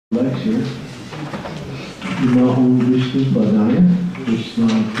lecture. Namo Vishnu Padaya, Krishna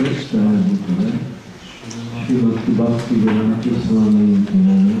Krishna Bhutale, Srimati Bhakti Vedanta Swami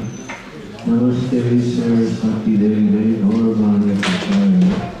Nana, Namaste Saraswati Devi Gaurvani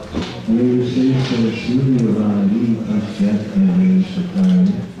Pracharya, Nirvise Suryavadi Pasyatya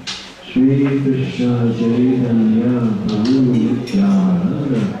Veshataya, Shri Krishna Chaitanya Prabhu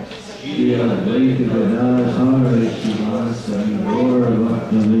Nityananda, Shri Advaita Gadadhara Srivasadi Gaur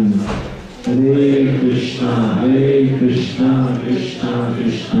Bhaktavinda, Hare Krishna, Krishna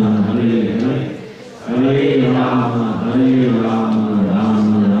Krishna, Hare Hare, Hare Rama, Rama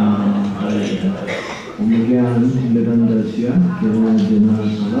Rama, Hare Hare. Om Gyan Nirandasya, Gyananjana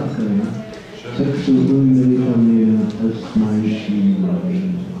Salakaya, Chaksu Unmilitamya Tasmai Shri Ravi.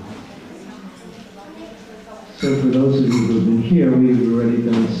 So for those of you who have been here, we've already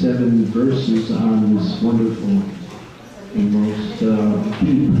done 7 verses on this wonderful and most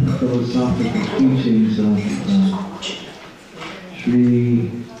deep philosophical teachings of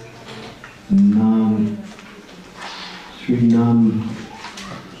Sri Manah Siksa.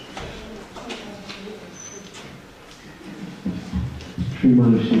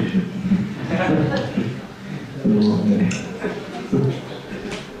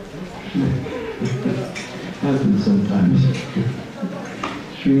 Happens sometimes.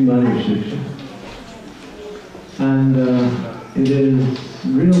 Sri Manah Siksa. And it is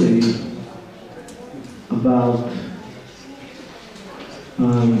really about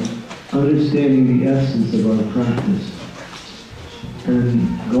understanding the essence of our practice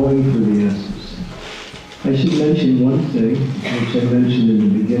and going for the essence. I should mention one thing, which I mentioned in the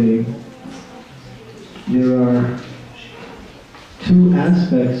beginning. There are 2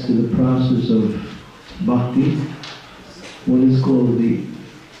 aspects to the process of bhakti. One is called the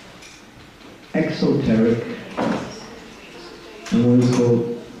exoteric, and one is called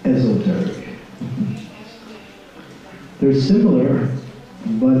esoteric. They're similar,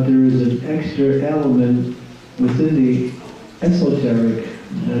 but there is an extra element within the esoteric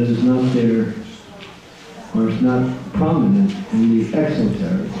that is not there, or is not prominent in the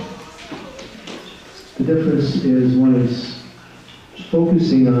exoteric. The difference is one is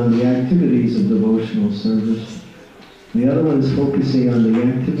focusing on the activities of devotional service. The other one is focusing on the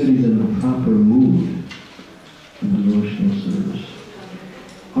activities in the proper mood of devotional service.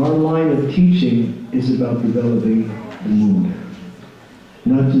 Our line of teaching is about developing the mood,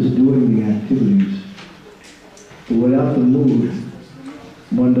 not just doing the activities. But without the mood,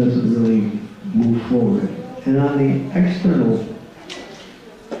 one doesn't really move forward. And on the external,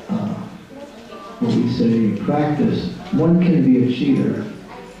 what we say, practice, one can be a cheater,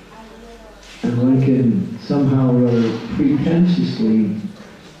 and one can somehow or other pretentiously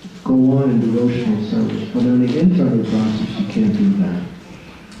go on in devotional service. But on the internal process, you can't do that.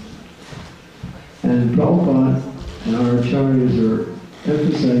 And Prabhupada and our acharyas are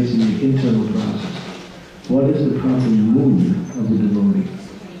emphasizing the internal process. What is the proper mood of the devotee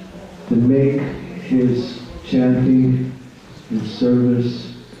to make his chanting, his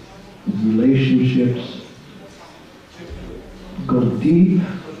service, his relationships go deep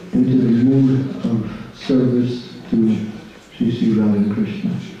into the mood of service to Sri Radha and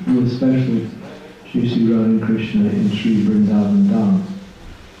Krishna, and especially Sri Radha and Krishna in Sri Vrindavan Dham.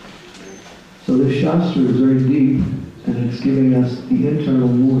 So the Shastra is very deep, and it's giving us the internal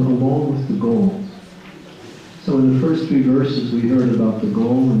mood along with the goal. So in the first 3 verses we heard about the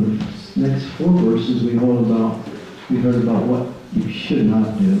goal, and the next 4 verses we heard about what you should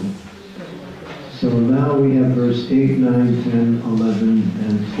not do. So now we have verse 8, 9, 10, 11,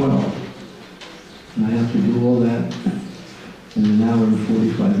 and 12. And I have to do all that in an hour and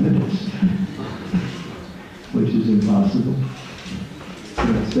 45 minutes, which is impossible.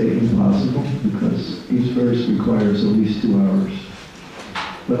 Let's say impossible, because each verse requires at least 2 hours.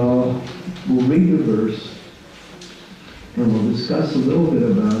 But we'll read the verse, and we'll discuss a little bit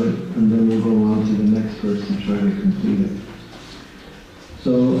about it, and then we'll go on to the next verse and try to complete it.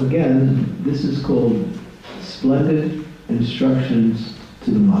 So again, this is called Splendid Instructions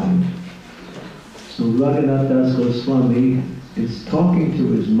to the Mind. So Raghunath Das Goswami is talking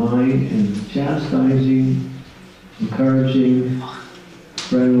to his mind and chastising, encouraging,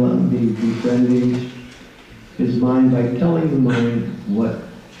 befriending his mind by telling the mind what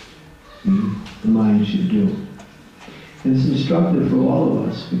the mind should do. And it's instructive for all of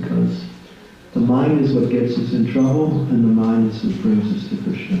us, because the mind is what gets us in trouble, and the mind is what brings us to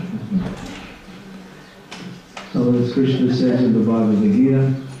Krishna. So as Krishna says in the Bhagavad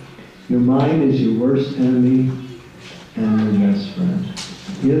Gita, your mind is your worst enemy and your best friend.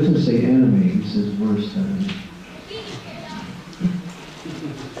 He doesn't say enemy, he says worst enemy.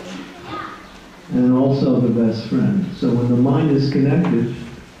 and also the best friend. So when the mind is connected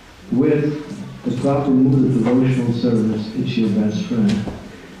with the proper mood of devotional service, it's your best friend.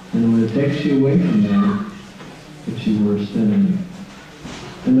 And when it takes you away from that, it's your worst enemy.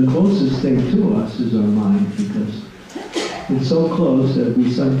 And the closest thing to us is our mind, because it's so close that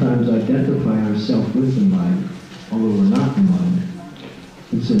we sometimes identify ourselves with the mind, although we're not the mind.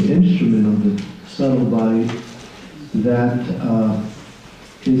 It's an instrument of the subtle body that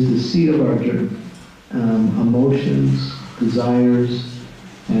is the seat of our emotions, desires,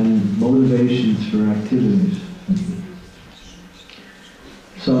 and motivations for activities.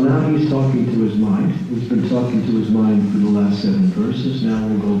 So now he's talking to his mind. He's been talking to his mind for the last 7 verses. Now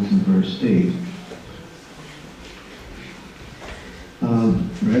we'll go to verse 8.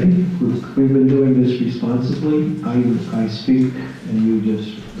 Ready? We've been doing this responsibly. I speak and you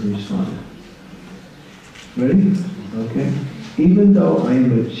just respond. Ready? Okay. Even though I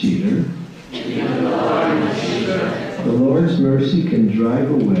am a cheater, the Lord's mercy can drive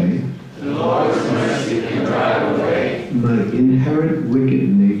away my inherent wicked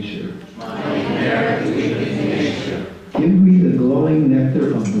nature. Give me the glowing nectar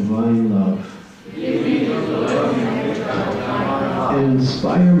of divine love. And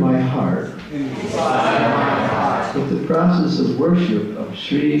inspire my heart with the process of worship of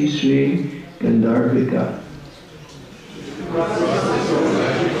Sri Sri Gandharvika.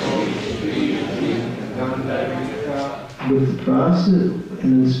 With the process,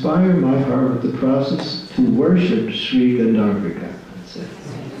 and inspire my heart with the process to worship Sri Gandharvika. That's it.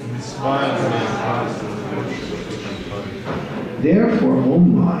 Therefore, O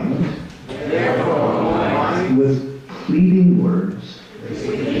mind, with pleading words,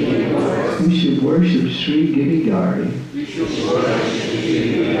 you should worship Sri Giridhari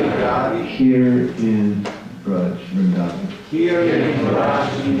here in Braj Vrindavan.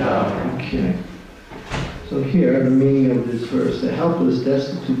 Okay. So here, the meaning of this verse: the helpless,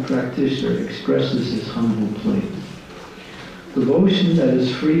 destitute practitioner expresses his humble plea. Devotion that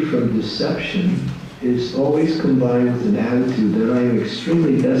is free from deception is always combined with an attitude that I am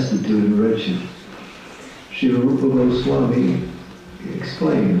extremely destitute and wretched. Srila Rupa Goswami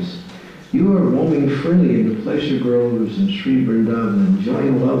exclaims, "You are roaming freely in the pleasure groves in Sri Vrindavan,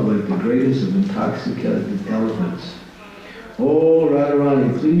 enjoying love like the greatest of intoxicated elephants. Oh,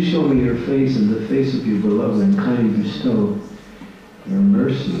 Radharani, please show me your face and the face of your beloved, and kindly bestow your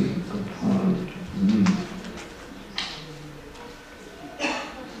mercy upon me."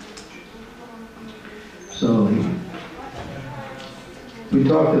 So, we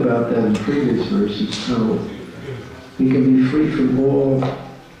talked about that in previous verses, how we can be free from all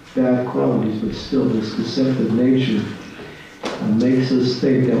bad qualities, but still this deceptive nature makes us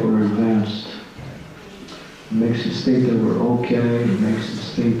think that we're advanced. It makes us think that we're okay. It makes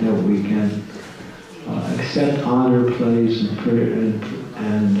us think that we can accept honor, praise, and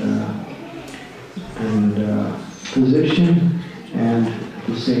position, and at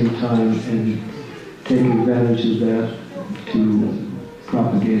the same time, and take advantage of that to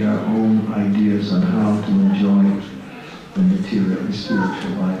propagate our own ideas on how to enjoy the material and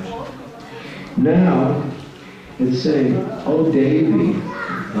spiritual life. Now, it's saying, "Oh Devi,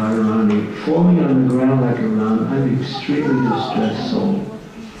 Radharani, falling on the ground like a ram, I'm an extremely distressed soul.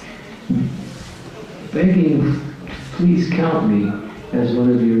 Begging, please count me as one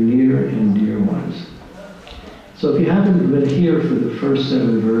of your near and dear ones." So if you haven't been here for the first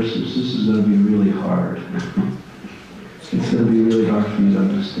 7 verses, this is going to be really hard. It's going to be really hard for you to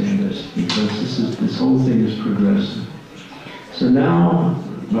understand this, because this whole thing is progressive. So now,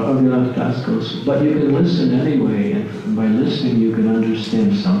 Bhagavath Das goes, but you can listen anyway, and by listening you can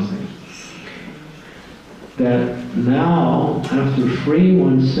understand something. That now, after freeing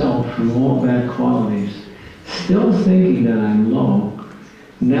oneself from all bad qualities, still thinking that I'm low,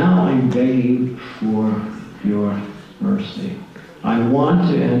 now I'm begging for your mercy. I want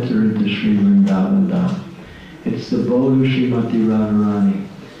to enter into Sri Vrindavan Dham. It's the abode of Srimati Radharani.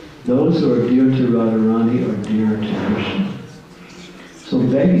 Those who are dear to Radharani are dear to Krishna. So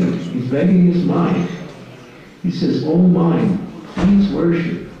begging, he's begging his mind. He says, "Oh mind, please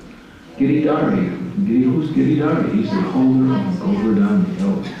worship Giridhari." Who's Giridhari? He's the holder of Govardhan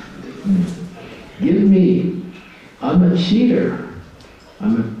Hill. Give me, I'm a cheater.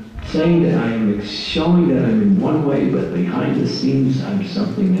 I'm saying that I am showing that I'm in one way, but behind the scenes I'm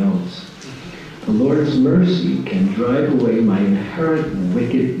something else. The Lord's mercy can drive away my inherent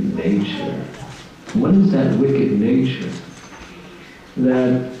wicked nature. What is that wicked nature?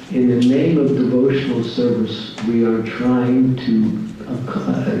 That in the name of devotional service, we are trying to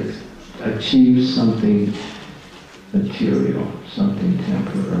achieve something material, something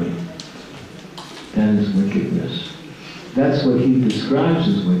temporary. man's wickedness. That's what he describes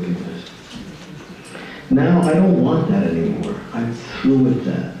as wickedness. Now, I don't want that anymore. I'm through with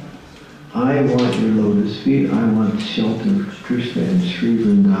that. I want your lotus feet. I want shelter of Krishna and Sri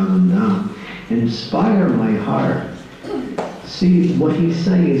Vrindavan Dham. Inspire my heart. See, what he's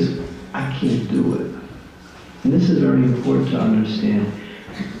saying is, I can't do it. And this is very important to understand.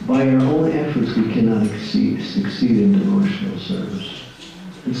 By our own efforts, we cannot succeed in devotional service.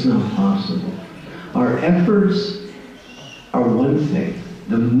 It's not possible. Our efforts are one thing.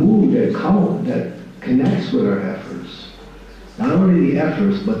 The mood that connects with our efforts, not only the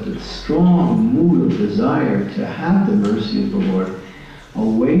efforts, but the strong mood of desire to have the mercy of the Lord,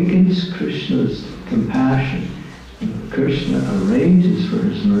 awakens Krishna's compassion. And Krishna arranges for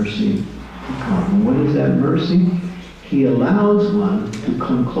his mercy to come. And what is that mercy? He allows one to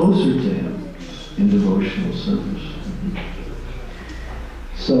come closer to him in devotional service.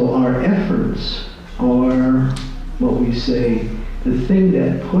 So our efforts are what we say, the thing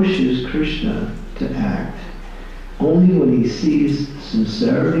that pushes Krishna to act. Only when he sees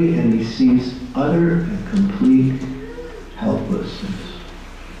sincerity and he sees utter and complete helplessness.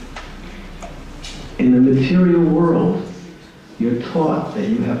 In the material world, you're taught that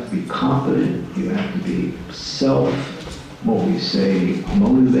you have to be competent, you have to be what we say,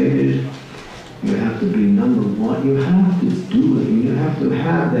 motivated, you have to be number one, you have to do it, you have to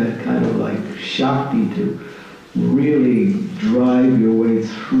have that kind of like Shakti to really drive your way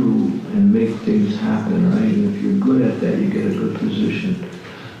through and make things happen, right? And if you're good at that, you get a good position.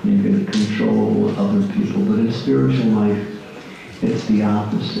 You can control other people. But in spiritual life, it's the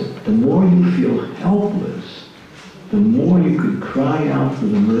opposite. The more you feel helpless, the more you could cry out for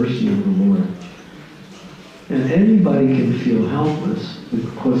the mercy of the Lord. And anybody can feel helpless,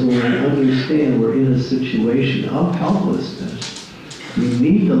 because when we understand we're in a situation of helplessness, we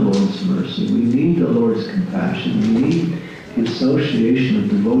need the Lord's mercy, we need the Lord's compassion, we need the association of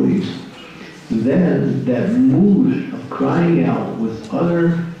devotees. Then that mood of crying out with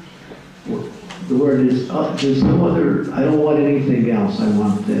other, the word is, there's no other, I don't want anything else, I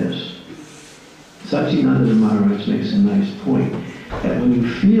want this. Satchidananda Maharaj makes a nice point, that when you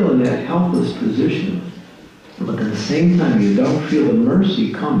feel in that helpless position, but at the same time you don't feel the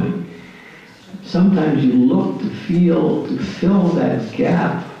mercy coming, sometimes you look to fill that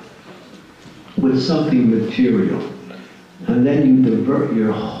gap with something material. And then you divert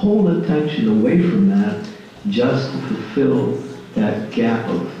your whole attention away from that just to fulfill that gap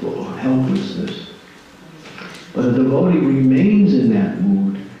of helplessness. But a devotee remains in that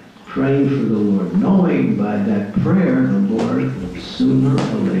mood, praying for the Lord, knowing by that prayer the Lord sooner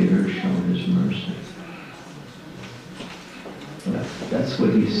or later show his mercy. That's what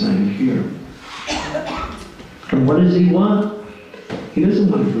he's saying here. And what does he want? He doesn't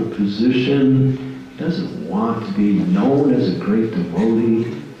want a good position. He doesn't want to be known as a great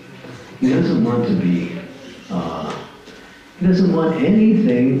devotee. He doesn't want to be, he doesn't want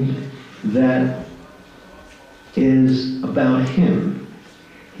anything that is about him.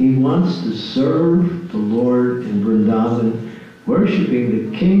 He wants to serve the Lord in Vrindavan,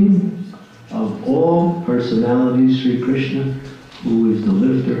 worshiping the King of all personalities, Sri Krishna, who is the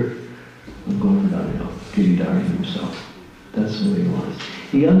lifter of Govardhana, Giridhari himself. That's what he wants.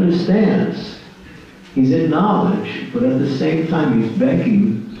 He understands. He's in knowledge, but at the same time he's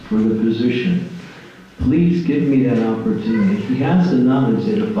begging for the position. Please give me that opportunity. He has the knowledge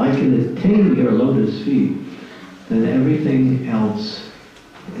that if I can attain your lotus feet, then everything else,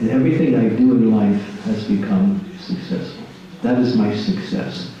 and everything I do in life has become successful. That is my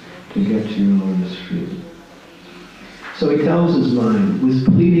success, to get to your lotus feet. So he tells his mind with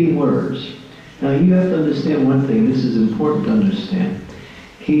pleading words. Now you have to understand one thing, this is important to understand.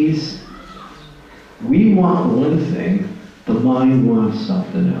 We want one thing, the mind wants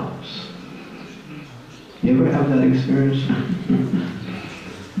something else. You ever have that experience?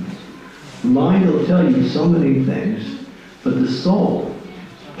 The mind will tell you so many things, but the soul,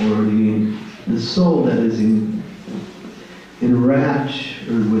 or the soul that is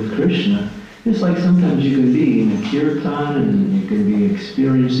enraptured with Krishna, it's like sometimes you can be in a kirtan and you can be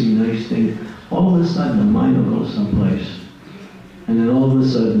experiencing nice things. All of a sudden the mind will go someplace, and then all of a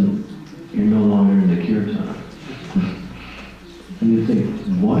sudden you're no longer in the kirtan. And you think,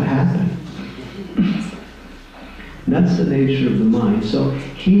 what happened? And that's the nature of the mind. So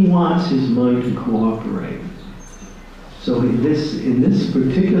he wants his mind to cooperate. So in this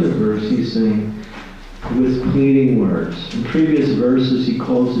particular verse he's saying, with pleading words. In previous verses he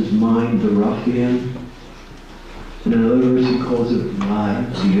calls his mind the ruffian. In another verse he calls it my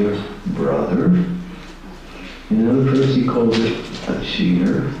dear brother. In another verse he calls it a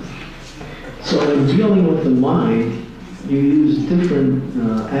cheater. So in dealing with the mind, you use different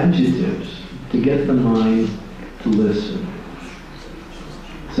adjectives to get the mind to listen.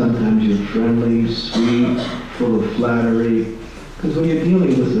 Sometimes you're friendly, sweet, full of flattery. Because when you're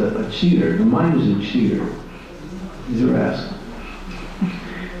dealing with a cheater, the mind is a cheater. He's a rascal.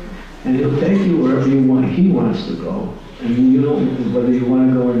 And he'll take you wherever you want, he wants to go. And you don't, whether you want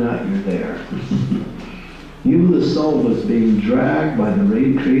to go or not, you're there. You, the soul, was being dragged by the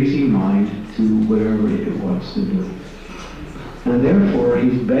crazy mind to wherever it wants to do. And therefore,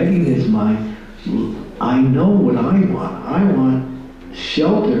 he's begging his mind, I know what I want. I want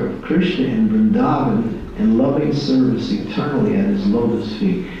shelter of Krishna in Vrindavan and loving service eternally at his lotus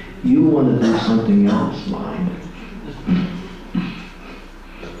feet. You want to do something else, mind.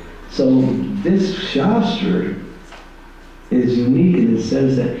 So this Shastra is unique, and it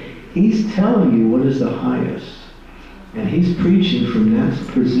says that he's telling you what is the highest. And he's preaching from that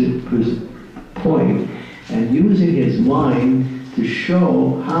point and using his mind to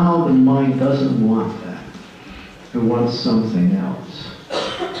show how the mind doesn't want that. It wants something else.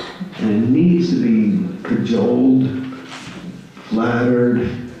 And it needs to be cajoled,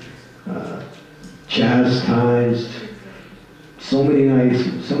 flattered, chastised. So many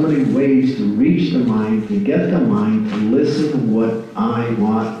ways to reach the mind, to get the mind to listen what I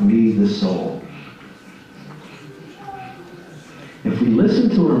want, me, the soul. If we listen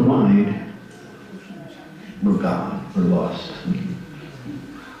to our mind, we're gone, we're lost.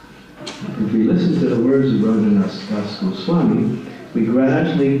 If we listen to the words of Manah Swami, we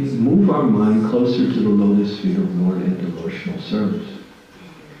gradually move our mind closer to the lotus feet of the Lord in devotional service.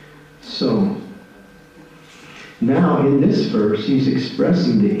 So, now in this verse, he's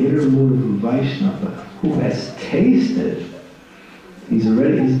expressing the inner mood of a Vaishnava who has tasted, he's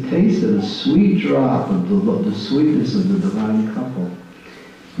tasted a sweet drop of the sweetness of the divine couple,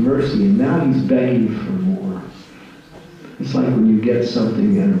 mercy, and now he's begging for more. It's like when you get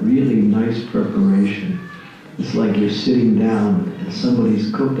something at a really nice preparation. It's like you're sitting down and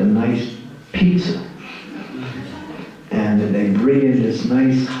somebody's cooked a nice pizza. And they bring in this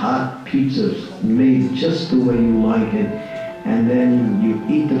nice hot pizza made just the way you like it. And then you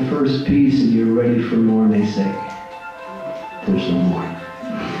eat the first piece and you're ready for more, and they say, there's some more.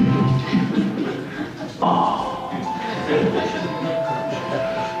 Oh.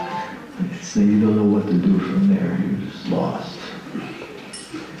 So you don't know what to do from there. You're just lost.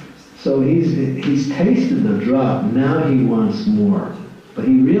 So he's tasted the drop. Now he wants more. But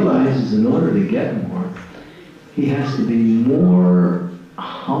he realizes in order to get more, he has to be more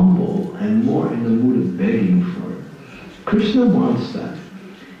humble and more in the mood of begging for it. Krishna wants that.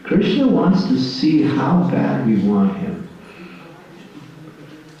 Krishna wants to see how bad we want him.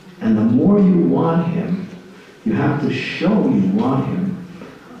 And the more you want him, you have to show you want him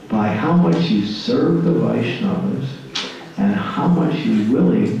by how much you serve the Vaishnavas and how much you're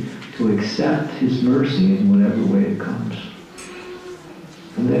willing to accept his mercy in whatever way it comes.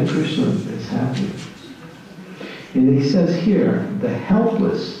 And then Krishna is happy. And he says here, the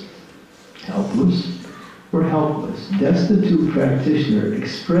helpless, destitute practitioner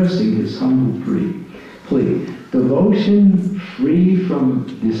expressing his humble plea. Devotion free from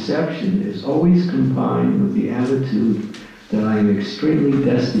deception is always combined with the attitude that I am extremely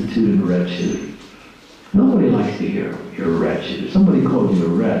destitute and wretched. Nobody likes to hear you're wretched. If somebody called you a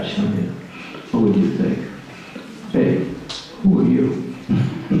wretch, I mean, what would you think? Hey, who are you?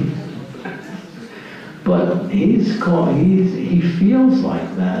 But he feels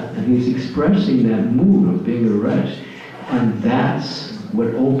like that, and he's expressing that mood of being a wretch, and that's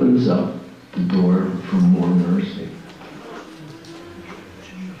what opens up the door for more mercy.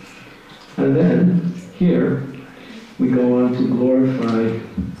 And then here we go on to glorify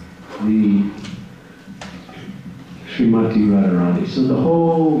the Srimati Radharani. So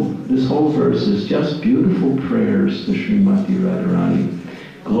this whole verse is just beautiful prayers to Srimati Radharani,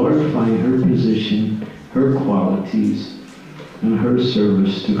 glorifying her position, her qualities, and her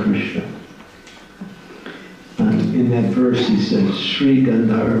service to Krishna. And in that verse he says, Sri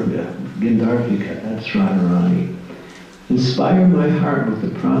Gandharvika, that's Radharani. Inspire my heart with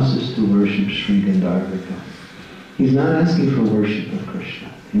the process to worship Sri Gandharvika. He's not asking for worship of Krishna.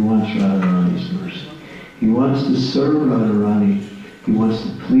 He wants Radharani's mercy. He wants to serve Radharani. He wants to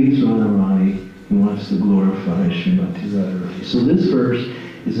please Radharani. He wants to glorify Srimati Radharani. So this verse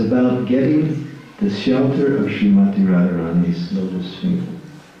is about getting the shelter of Srimati Radharani's lotus feet.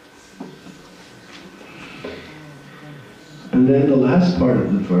 And then the last part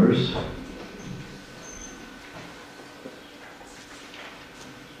of the verse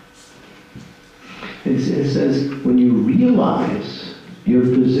it says, when you realize your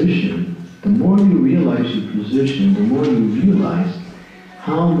position The more you realize your position, the more you realize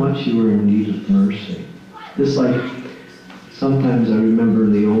how much you are in need of mercy. Just like sometimes I remember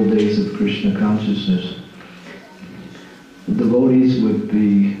in the old days of Krishna consciousness, the devotees would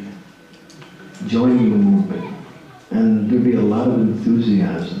be joining the movement, and there'd be a lot of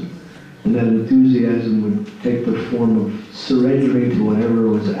enthusiasm. And that enthusiasm would take the form of surrendering to whatever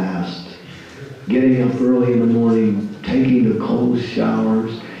was asked, getting up early in the morning, taking the cold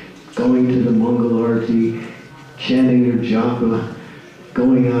showers, going to the Mangal Arati, chanting your japa,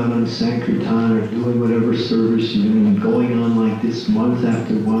 going out on Sankirtan or doing whatever service you're doing, going on like this month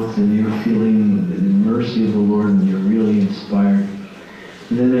after month, and you're feeling the mercy of the Lord and you're really inspired.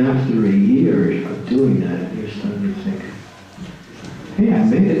 And then after a year of doing that, you're starting to think, hey, I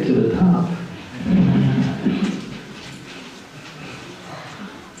made it to the top.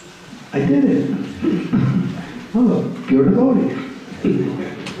 I did it. I'm a pure devotee.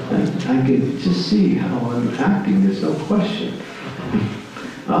 I can just see how I'm acting, there's no question.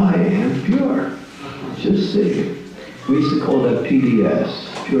 I am pure. Just see. We used to call that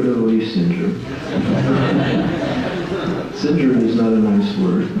PDS, Pure Devotee Syndrome. Syndrome is not a nice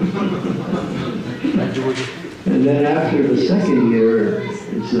word. And then after the second year,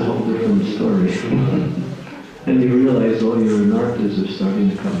 it's a whole different story. And you realize all your anarthas are starting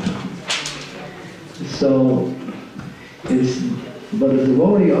to come out. So, but a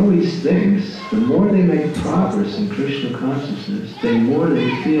devotee always thinks, the more they make progress in Krishna consciousness, the more they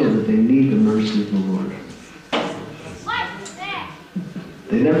feel that they need the mercy of the Lord.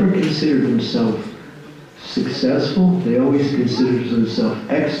 They never consider themselves successful, they always consider themselves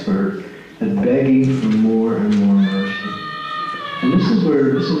expert at begging for more and more mercy. And this is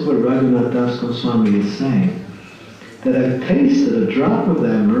what Raghunath Das Goswami is saying, that I've tasted a drop of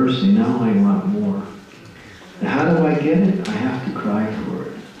that mercy, now I want more. And how do I get it? I have to cry for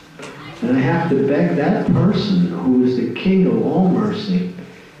it. And I have to beg that person who is the king of all mercy,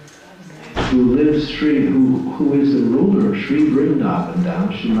 who lives Sri, who is the ruler of Sri Vrindavan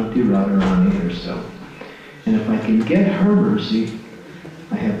down, Srimati Radharani herself. And if I can get her mercy,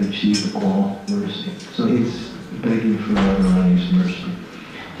 I have achieved all mercy. So he's begging for Radharani's mercy.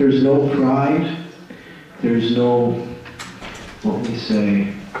 There's no pride. There's no, what we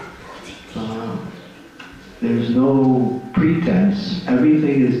say, there's no pretense.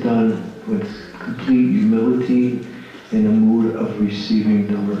 Everything is done with complete humility in a mood of receiving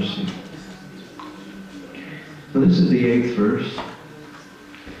the mercy. So this is the 8th verse.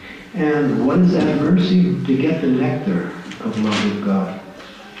 And what is that mercy? To get the nectar of love of God.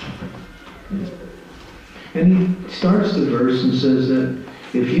 And he starts the verse and says that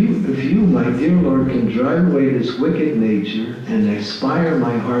if you, my dear Lord, can drive away this wicked nature and inspire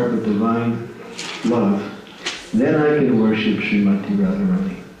my heart with divine love, then I can worship Srimati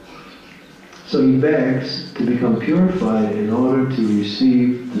Radharani. So he begs to become purified in order to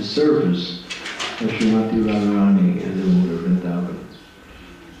receive the service of Srimati Radharani in the mood of Vrindavan.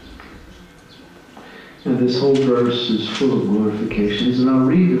 And this whole verse is full of glorifications, and I'll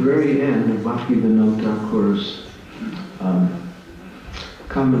read the very end of Bhaktivinoda Thakur's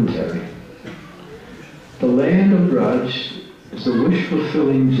commentary. The land of Raj is a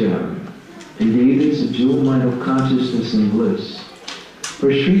wish-fulfilling gem. Indeed, it's a jewel mine of consciousness and bliss,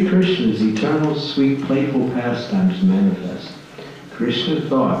 where Sri Krishna's eternal, sweet, playful pastimes manifest. Krishna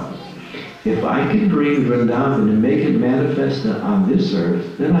thought, if I can bring Vrindavan and make it manifest on this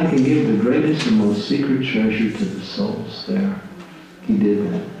earth, then I can give the greatest and most secret treasure to the souls there. He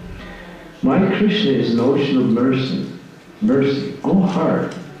did that. My Krishna is an ocean of mercy. Mercy, oh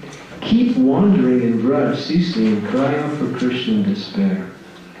heart, keep wandering in Vraj ceasing and cry out for Krishna in despair.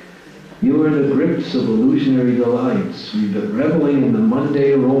 You are in the grips of illusionary delights, reveling in the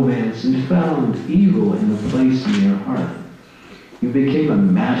mundane romance, and found evil in the place in your heart. You became a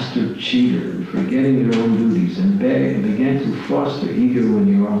master cheater, forgetting your own duties, and began to foster ego in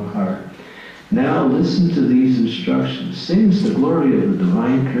your own heart. Now listen to these instructions. Sings the glory of the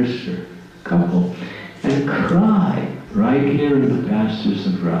divine Krishna couple, and cry right here in the pastures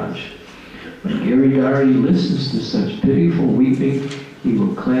of Raj. When Giridhari listens to such pitiful weeping, he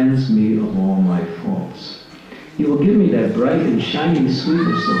will cleanse me of all my faults. He will give me that bright and shining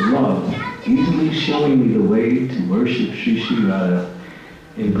sweetness of love, easily showing me the way to worship Sri Sri Radha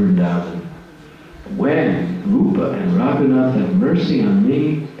in Vrindavan. When Rupa and Raghunath have mercy on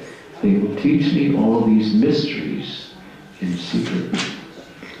me, they will teach me all these mysteries in secret.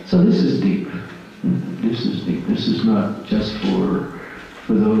 So this is deep. This is deep. This is not just for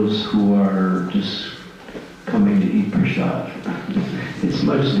those who are just coming to eat prasad. It's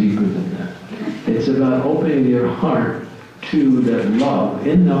much deeper than that. It's about opening your heart to that love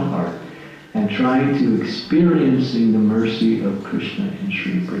in the heart and trying to experiencing the mercy of Krishna in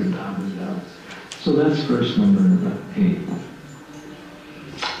Sri Vrindavan. So that's verse number 8.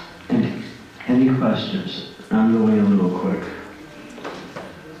 Any questions? I'm going a little quick.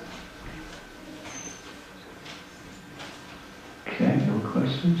 Okay, no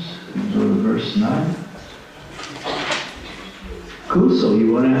questions? We go to verse 9. Kusal,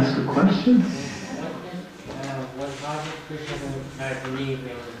 you want to ask a question?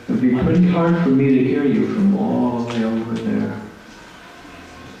 It would be pretty hard for me to hear you from all the way over there.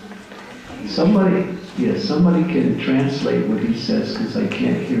 Somebody can translate what he says because I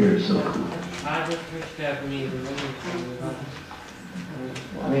can't hear it so cool. I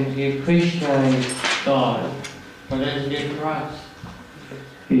mean, Krishna is God, but then he did Christ.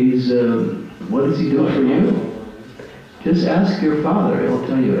 He's, what does he do for you? Just ask your father, he'll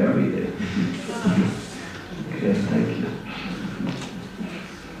tell you everything. Okay, thank you.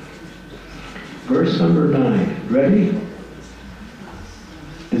 Verse number 9. Ready?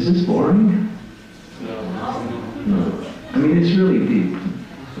 Is this boring? No. I mean, it's really deep.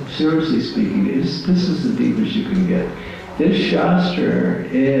 Seriously speaking, this is the deepest you can get. This Shastra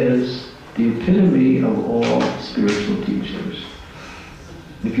is the epitome of all spiritual teachings.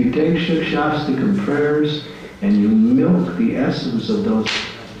 If you take Shastikam prayers and you milk the essence of those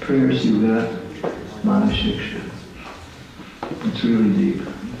prayers, you got Manah Siksa. It's really deep.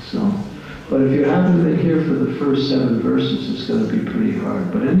 So, but if you haven't been here for the first 7 verses, it's going to be pretty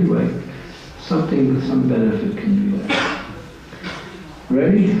hard. But anyway, some benefit can be there.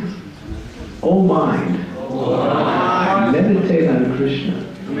 Ready? O mind, meditate on Krishna.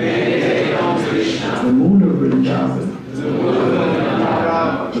 The moon of Vrindavan.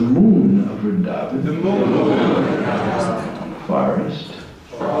 The moon of Vrindavan. Forest.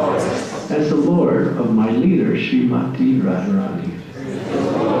 As the Lord of my leader, Srimati Radharani.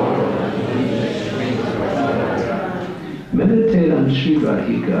 Meditate on Sri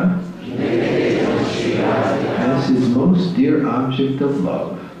Radhika as his most dear object of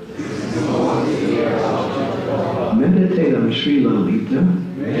love. Meditate on Sri Lalita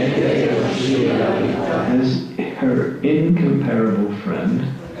as her incomparable friend.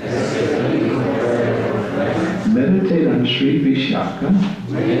 Meditate on Sri Vishaka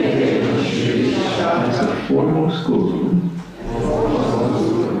as the foremost guru,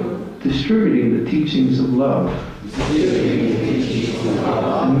 distributing the teachings of love.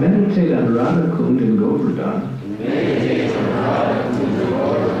 And meditate on Radhakund and Govardhan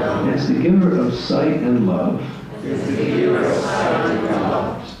as the giver of sight and love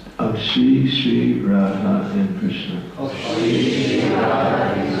of Sri Radha and Krishna.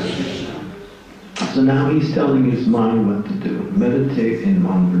 So now he's telling his mind what to do. Meditate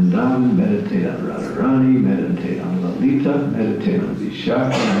on Vrindavan, meditate on Radharani, meditate on Lalita, meditate on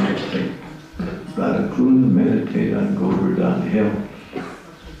Vishaka, meditate Radhakund, meditate on Govardhan Hill.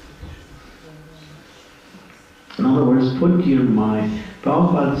 In other words, put your mind.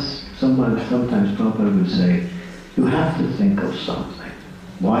 Sometimes Prabhupada would say, you have to think of something.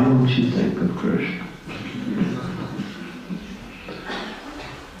 Why don't you think of Krishna?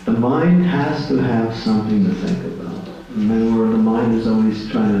 The mind has to have something to think about. Remember, the mind is always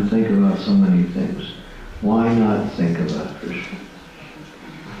trying to think about so many things. Why not think about Krishna?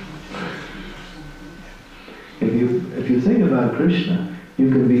 If you think about Krishna, you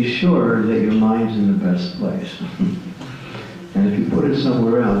can be sure that your mind's in the best place. And if you put it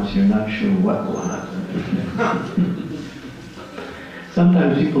somewhere else, you're not sure what will happen.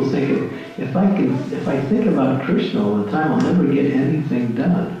 Sometimes people think, if I think about Krishna all the time, I'll never get anything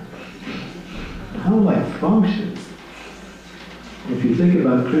done. How will I function? If you think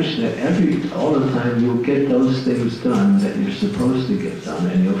about Krishna all the time, you'll get those things done that you're supposed to get done,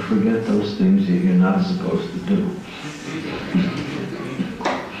 and you'll forget those things that you're not supposed to do.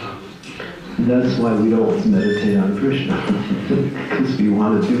 And that's why we don't meditate on Krishna, because we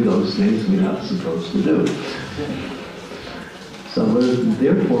want to do those things we're not supposed to do. So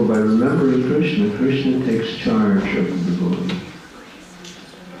therefore, by remembering Krishna, Krishna takes charge of the devotee.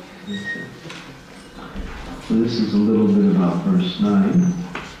 So this is a little bit about verse 9.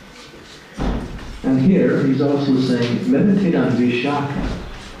 And here, he's also saying, meditate on Vishaka.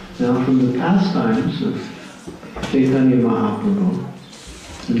 Now, from the pastimes of Chaitanya Mahaprabhu,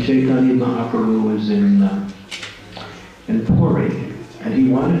 when Chaitanya Mahaprabhu was in Puri, and he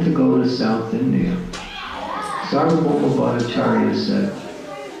wanted to go to South India, Sarvabhauma Bhattacharya said,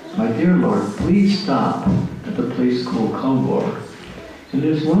 my dear Lord, please stop at the place called Kalbor. And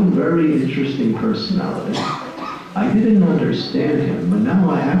there's one very interesting personality. I didn't understand him, but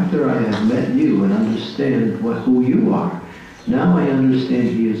now after I have met you and understand who you are, Now I understand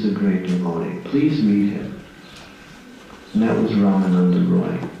he is a great devotee. Please meet him. And that was Ramananda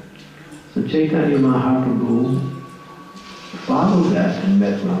Roy. So Chaitanya Mahaprabhu followed that and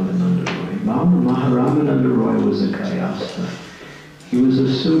met Ramananda Roy. Ramananda Roy was a Kayastha. He was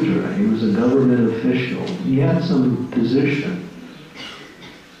a Sudra. He was a government official. He had some position.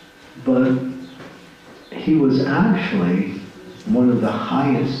 But he was actually one of the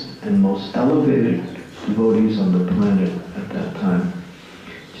highest and most elevated devotees on the planet at that time.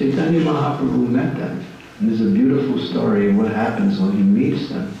 Chaitanya Mahaprabhu met them. And there's a beautiful story of what happens when he meets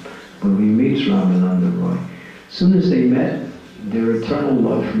them, when he meets Ramananda Roy. As soon as they met, their eternal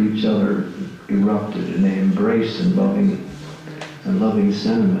love for each other erupted, and they embraced in loving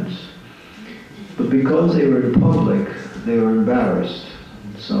sentiments. But because they were in public, they were embarrassed.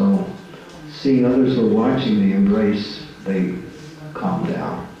 So, seeing others were watching the embrace, they calmed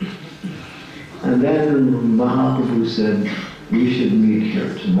down. And then Mahaprabhu said, we should meet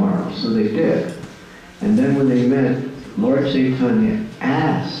here tomorrow. So they did. And then when they met, Lord Chaitanya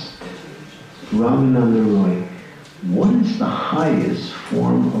asked Ramananda Roy, what is the highest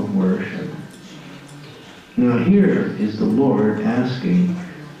form of worship? Now here is the Lord asking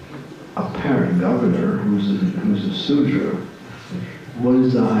a parent governor who's a Sudra, what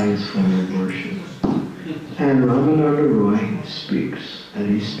is the highest form of worship? And Ramananda Roy speaks, and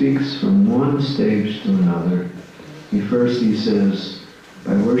he speaks from one stage to another. He says,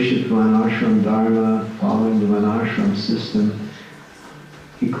 by worship Varnashram Dharma, following the Varnashram system,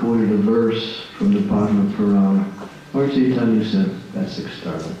 he quoted a verse from the Padma Purana. Lord Chaitanya said, that's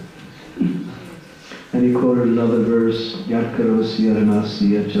external. And he quoted another verse, Yat karosi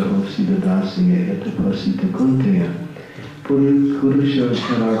aranasi yachahosi dadasi yatapasi takunteya. Purusha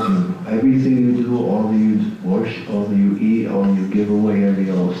charartam. Everything you do, all that you worship, all that you eat, all you give away,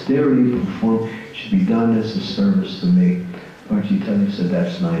 every austerity you perform should be done as a service to me. Lord Chaitanya said,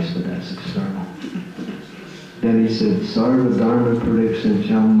 that's nice, but that's external. Then he said, Sarva Dharma Pariksha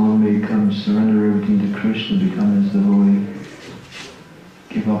Jamame, come surrender everything to Krishna, become his devotee.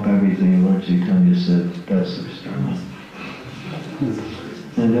 Give up everything. Lord Chaitanya said, that's external.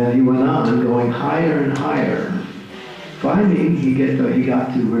 And then he went on, going higher and higher. Finally, he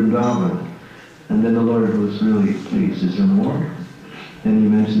got to Vrindavan. And then the Lord was really pleased. Is there more? And he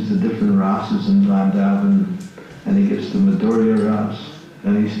mentions the different rasas in Vrindavan. And he gets to Madhurya Ras.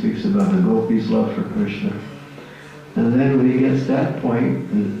 And he speaks about the gopis' love for Krishna. And then when he gets to that point,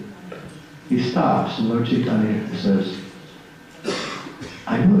 he stops. And Lord Chaitanya says,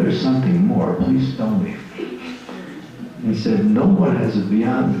 I know there's something more. Please tell me. He said, no one has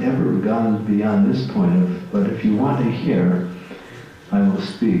ever gone beyond this point but if you want to hear, I will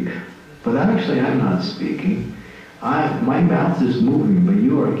speak. But actually, I'm not speaking. My mouth is moving, but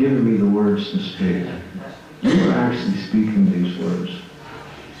you are giving me the words to speak. You are actually speaking these words.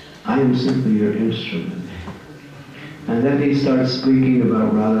 I am simply your instrument. And then he starts speaking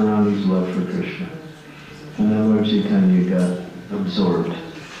about Radharani's love for Krishna. And then Lord Chaitanya got absorbed.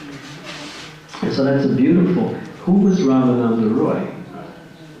 And so that's a beautiful... Who was Ramananda Roy?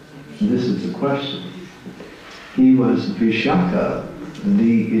 And this is the question. He was Vishaka,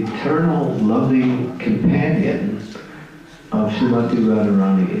 the eternal loving companion of Srimati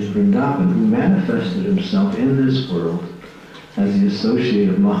Radharani in Vrindavan, who manifested himself in this world as the associate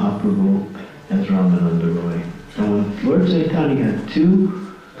of Mahaprabhu as Ramananda Roy. And when Lord Chaitanya had two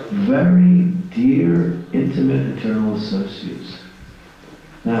very dear, intimate, eternal associates,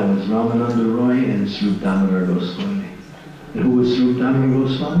 that was Ramananda Roy and Srup Damodar Goswami. And who was Srup Damodar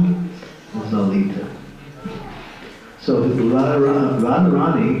Goswami? It was Lalita. So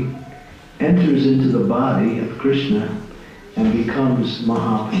Radharani enters into the body of Krishna and becomes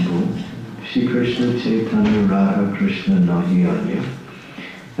Mahaprabhu. Shri Krishna Chaitanya Radha Krishna Nahi Anya.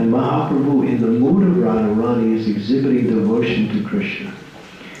 And Mahaprabhu, in the mood of Radharani, is exhibiting devotion to Krishna.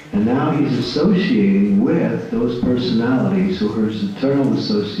 And now he's associating with those personalities who are his eternal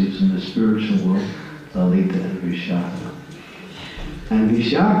associates in the spiritual world, Lalita and Vishaka. And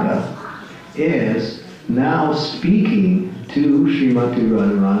Vishaka is now speaking to Srimati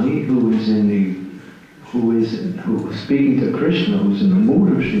Radharani, who is speaking to Krishna, who's in the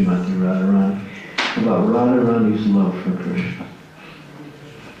mood of Srimati Radharani, about Radharani's love for Krishna.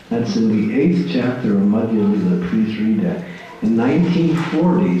 That's in the 8th chapter of Madhya Lila. Please read that. In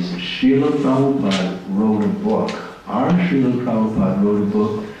 1940s, Srila Prabhupada wrote a book. Our Srila Prabhupada wrote a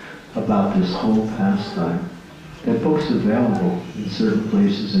book about this whole pastime. That book's available in certain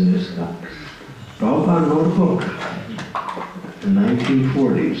places in ISKCON. Prabhupada wrote a book in the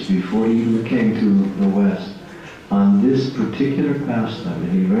 1940s, before he even came to the West, on this particular pastime.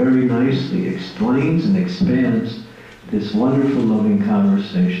 And he very nicely explains and expands this wonderful loving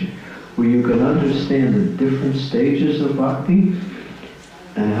conversation where you can understand the different stages of bhakti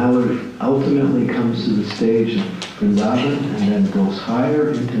and how it ultimately comes to the stage of Vrindavan and then goes higher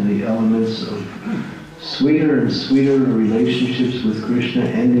into the elements of sweeter and sweeter relationships with Krishna,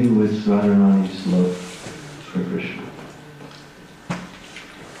 ending with Radharani's love for Krishna.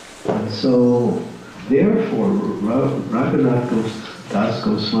 And so, therefore, Raghunath Das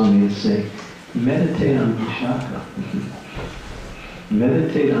Goswami is saying, meditate on Vishaka,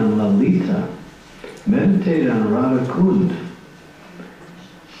 meditate on Lalita, meditate on Radhakund.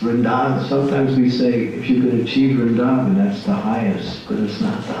 Vrindavan, sometimes we say, if you could achieve Vrindavan, that's the highest, but it's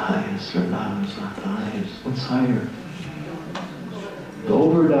not the highest. Vrindavan is not the highest. What's higher?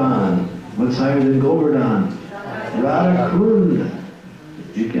 Govardhan. What's higher than Govardhan? Radhakund.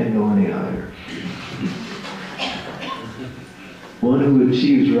 You can't go any higher. One who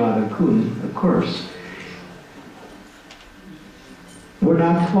achieves Radhakund, of course. We're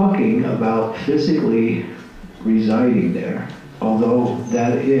not talking about physically residing there, although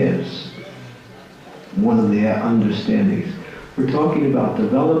that is one of the understandings. We're talking about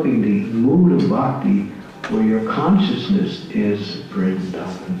developing the mood of bhakti where your consciousness is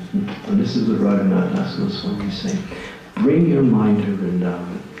Vrindavan. And this is what Raghunath Das Goswami is saying. Bring your mind to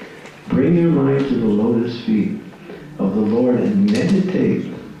Vrindavan. Bring your mind to the lotus feet of the Lord and meditate.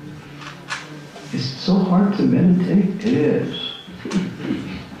 It's so hard to meditate. It is.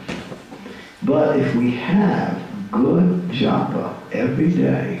 But if we have good japa every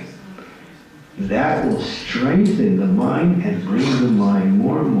day, that will strengthen the mind and bring the mind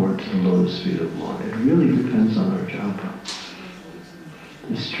more and more to the lotus feet of the Lord. It really depends on our japa.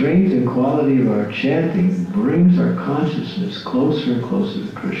 The strength and quality of our chanting brings our consciousness closer and closer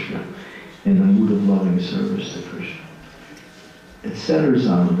to Krishna in the mood of loving service to Krishna. It centers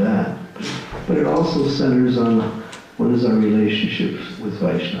on that, but it also centers on what is our relationships with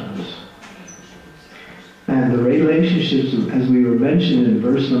Vaishnavas. And the relationships, as we were mentioned in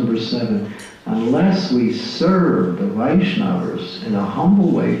verse number 7, unless we serve the Vaishnavas in a humble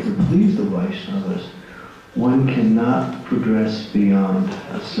way to please the Vaishnavas, one cannot progress beyond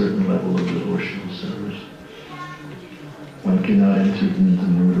a certain level of devotional service. One cannot enter into the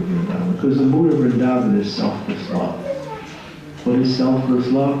mood of Vrindavan, because the mood of Vrindavan is selfless love. What is selfless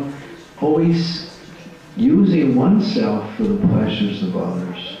love? Always using oneself for the pleasures of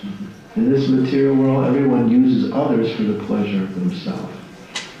others. In this material world, everyone uses others for the pleasure of themselves.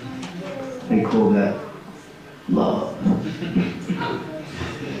 They call that love.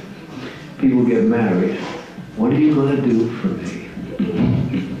 People get married. What are you going to do for me?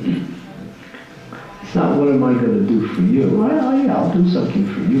 It's not what am I going to do for you. Well, yeah, I'll do something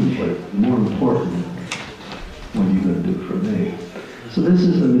for you, but more important, what are you going to do for me? So this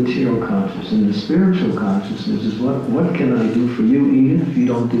is the material consciousness. And the spiritual consciousness is what can I do for you even if you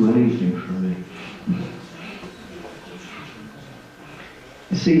don't do anything for me?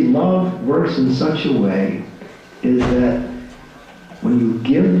 You see, love works in such a way is that when you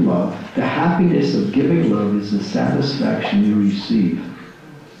give love, the happiness of giving love is the satisfaction you receive.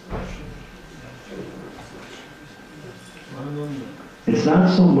 It's not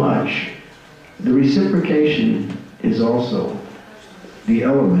so much, the reciprocation is also the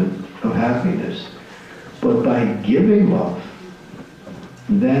element of happiness. But by giving love,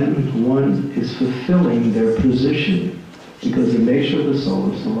 then one is fulfilling their position, because the nature of the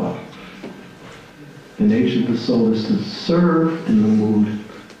soul is to love. The nature of the soul is to serve in the mood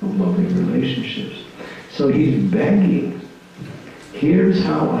of loving relationships. So he's begging, here's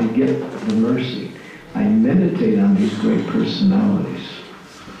how I get the mercy. I meditate on these great personalities.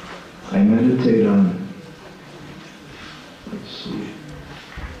 I meditate on, let's see,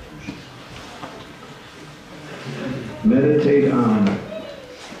 meditate on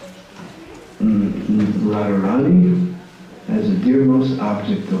Radharani as a dearmost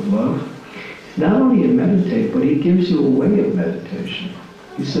object of love. Not only you meditate, but he gives you a way of meditation.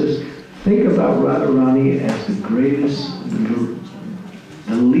 He says, think about Radharani as the greatest,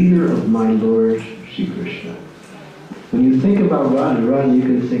 the leader of my Lord Shri Krishna. When you think about Radharani, you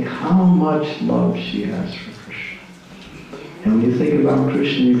can think how much love she has for Krishna. And when you think about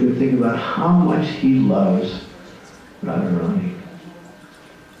Krishna, you can think about how much he loves Radharani.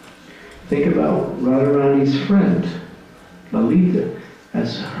 Think about Radharani's friend, Lalita,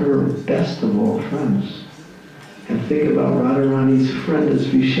 as her best of all friends. And think about Radharani's friend as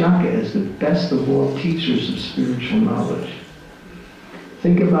Vishaka, as the best of all teachers of spiritual knowledge.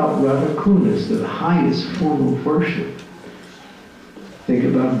 Think about Radhakund as the highest form of worship. Think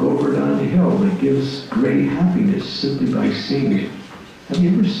about Govardhan Hill that gives great happiness simply by seeing it. Have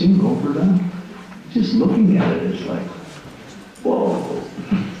you ever seen Govardhan? Just looking at it is like, whoa.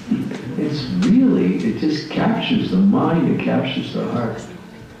 It's really, it just captures the mind, it captures the heart.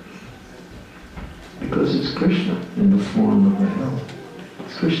 Because it's Krishna in the form of a hill.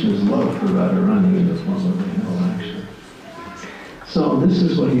 It's Krishna's love for Radharani in the form of a hill, actually. So this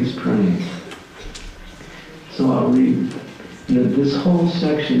is what he's praying. So I'll read. This whole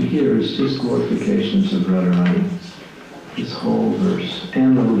section here is just glorifications of Radharani. This whole verse.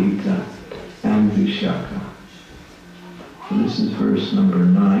 And Lalita and Vishaka. So this is verse number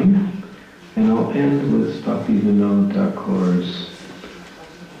 9. And I'll end with Bhaktivinoda Thakur's.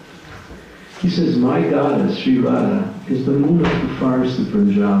 He says, my goddess, Sri Radha, is the moon of the forest of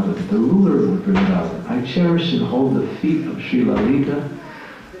Vrindavan, the ruler of Vrindavan. I cherish and hold the feet of Sri Lalita,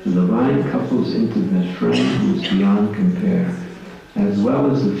 the divine couple's intimate friend who is beyond compare, as well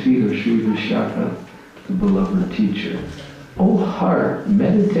as the feet of Sri Vishaka, the beloved teacher. O heart,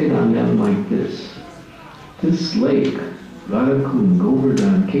 meditate on them like this. This lake, Radhakund,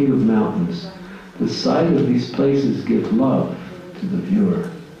 Govardhan, king of mountains, the sight of these places give love to the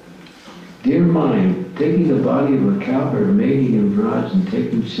viewer. Dear mind, taking the body of a cowherd, mating in Vraj, and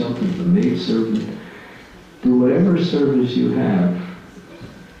taking shelter of the maidservant, do whatever service you have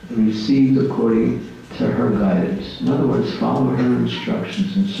received according to her guidance. In other words, follow her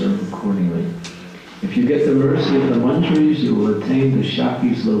instructions and serve accordingly. If you get the mercy of the Manjaris, you will attain the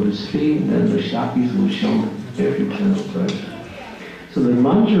Shakti's lotus feet, then the Shaktis will show their eternal pleasure. So the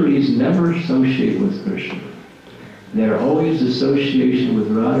Manjaris never associate with Krishna. They're always association with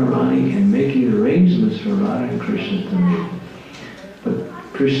Radharani and making arrangements for Radha and Krishna to meet. But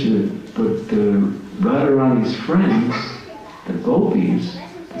Radharani's friends, the gopis,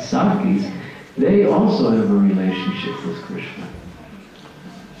 the sakis, they also have a relationship with Krishna.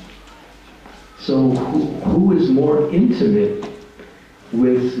 So who is more intimate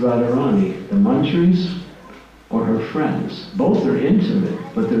with Radharani, the Manjaris or her friends? Both are intimate,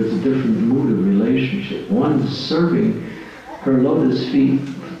 but there's a different mood of relationship. One's serving her lotus feet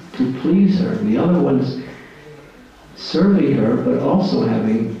to please her. The other one's serving her, but also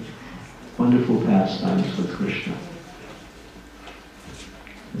having wonderful pastimes with Krishna.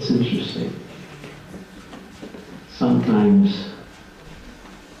 It's interesting. Sometimes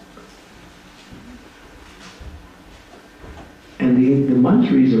and the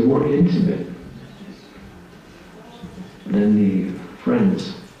Manjaris are more intimate than the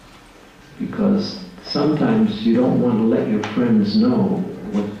friends, because sometimes you don't want to let your friends know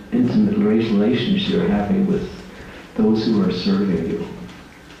what intimate relations you're having with those who are serving you.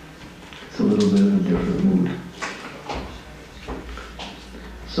 It's a little bit of a different mood.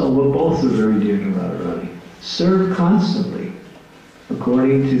 So both are very dear to Radharani. Serve constantly,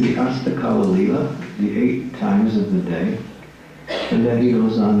 according to the Astakala Lila, the 8 times of the day. And then he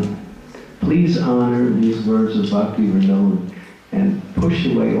goes on, please honor these words of Bhakti Vinod and push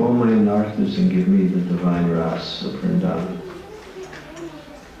away all my anarthas and give me the divine ras of Vrindavan.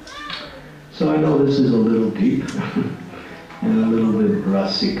 So I know this is a little deep and a little bit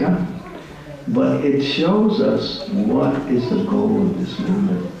rasika, but it shows us what is the goal of this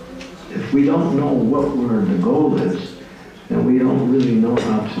movement. If we don't know what the goal is, then we don't really know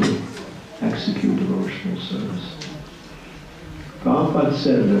how to execute devotional service. Prabhupada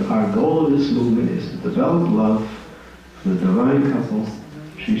said that our goal of this movement is to develop love for the divine couple,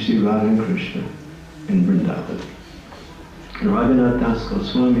 Sri Radha and Krishna, in Vrindavan. And Raghunath Das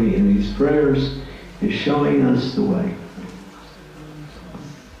Goswami in these prayers is showing us the way.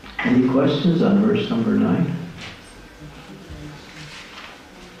 Any questions on verse number 9?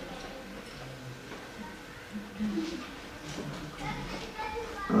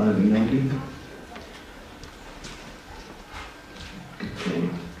 Vinodi? Okay.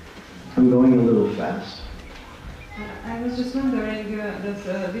 I'm going a little fast. I was just wondering that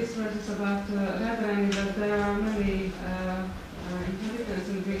this verse is about Radharani, that there are many inhabitants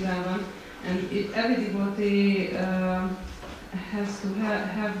in Vrindavan, and every devotee has to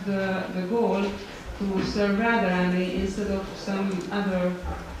have the goal to serve Radharani instead of some other.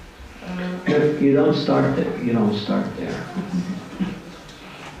 You don't start there. You don't start there.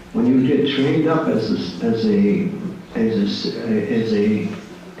 When you get trained up as a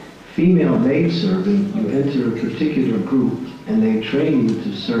female maidservant, you enter a particular group and they train you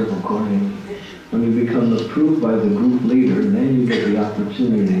to serve accordingly. When you become approved by the group leader, then you get the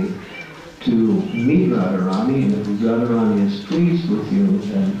opportunity to meet Radharani, and if Radharani is pleased with you,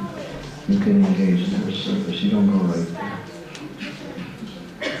 then you can engage in her service. You don't go right there.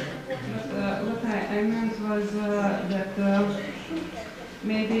 But what I meant was that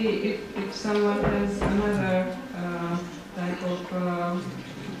maybe if someone has another type of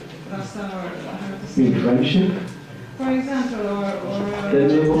rasa, or how to say, In friendship? For example, Then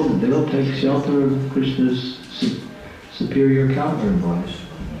they will take shelter of Krishna's superior counterpoise.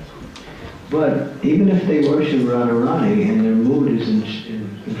 But even if they worship Radharani and their mood is in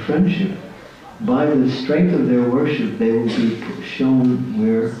friendship, by the strength of their worship, they will be shown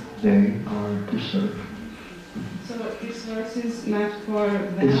where they are to serve. So this verse is not for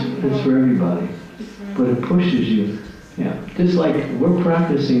them? It's for everybody. But it pushes you. Yeah. Just like we're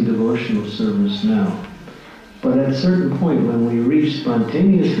practicing devotional service now. But at a certain point, when we reach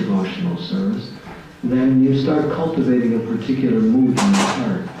spontaneous devotional service, then you start cultivating a particular mood in your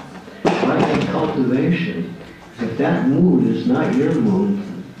heart. By that cultivation, if that mood is not your mood,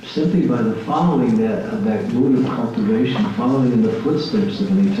 simply by the following that mood of cultivation, following in the footsteps of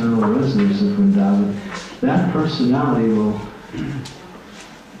an eternal residence of Vrindavan, that personality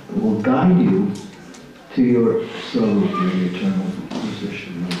will guide you to your eternal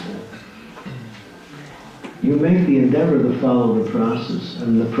position like that. You make the endeavor to follow the process,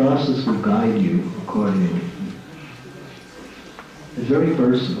 and the process will guide you accordingly. It's very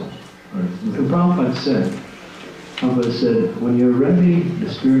personal. And Prabhupada said, when you're ready, the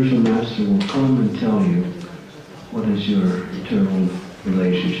spiritual master will come and tell you what is your eternal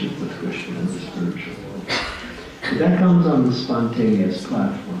relationship with Krishna in the spiritual world. But that comes on the spontaneous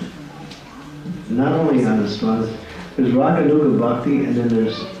platform. Not only on the spontaneous, there's Raganuga Bhakti, and then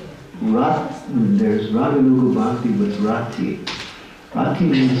there's Raganuga Bhakti with Rati. Rati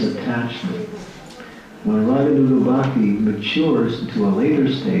means attachment. When Raganuga Bhakti matures into a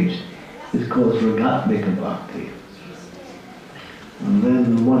later stage, it's called Ragatmika Bhakti. And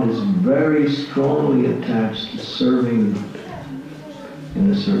then one is very strongly attached to serving in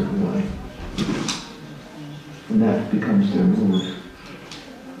a certain way. And that becomes their mood.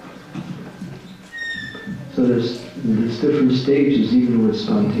 So there's different stages even with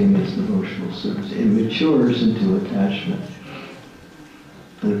spontaneous devotional service. It matures into attachment.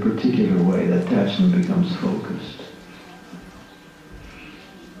 In a particular way, that attachment becomes focused.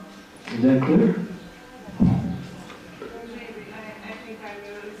 Is that clear? Maybe. I think I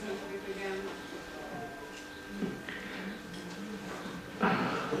will listen to it again.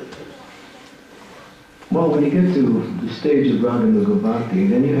 Well, when you get to the stage of Raganuga Bhakti,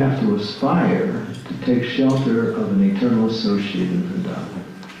 then you have to aspire to take shelter of an eternal associate in Vrindavan.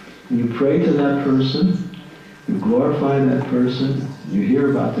 And you pray to that person, you glorify that person, you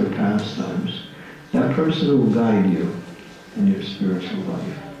hear about their pastimes. That person will guide you in your spiritual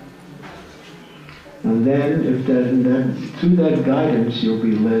life. And then, through that guidance, you'll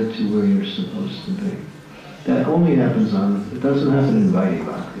be led to where you're supposed to be. That only happens it doesn't happen in Vaidhi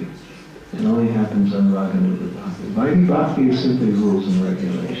Bhakti. It only happens on Raganuga Bhakti. Vaidhi Bhakti is simply rules and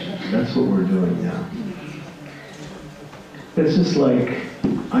regulations. That's what we're doing now. It's just like,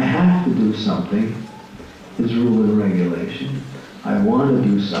 I have to do something, is rule and regulation. I want to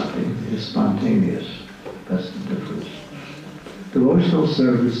do something, is spontaneous. That's the difference. Devotional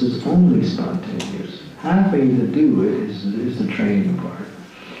service is only spontaneous. Having to do it is the training part.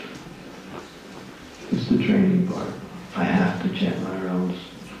 It's the training part. I have to chant my rounds.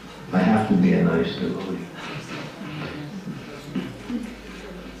 I have to be a nice devotee.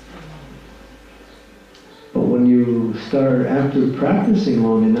 But when you start, after practicing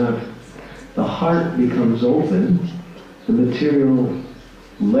long enough, the heart becomes open, the material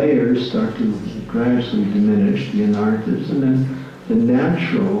layers start to gradually diminish, the anarthas, and then the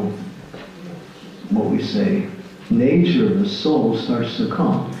natural, what we say, nature of the soul starts to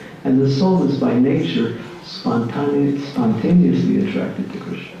come. And the soul is by nature spontaneously attracted to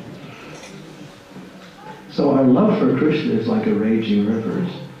Krishna. So our love for Krishna is like a raging river.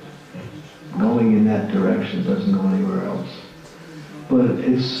 It's going in that direction, it doesn't go anywhere else. But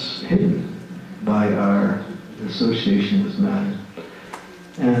it's hidden by our association with matter.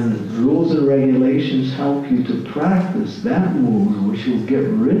 And rules and regulations help you to practice that mood which will get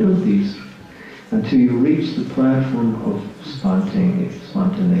rid of these until you reach the platform of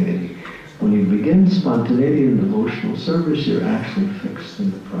spontaneity. When you begin spontaneity in devotional service, you're actually fixed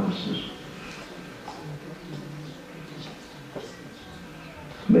in the process.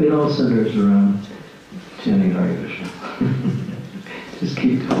 But it all centers around chanting Hare Krishna. Just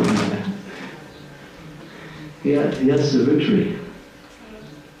keep doing that. Yeah, yes, Savitri.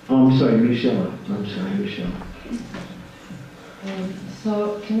 Oh, I'm sorry, Michelle.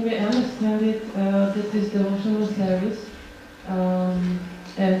 So, can we understand it that this devotional service and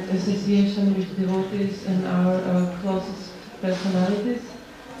association with devotees and our closest personalities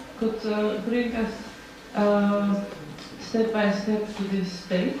could bring us step by step to this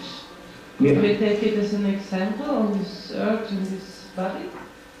stage? Yeah. Could we take it as an example on this earth, in this body?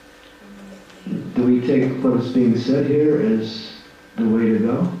 Do we take what's being said here as the way to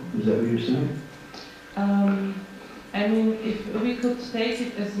go? Is that what you're saying? I mean, if we could take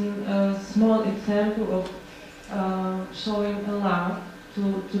it as a small example of showing love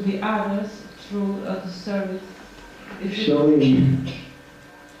to the others through the service. Showing,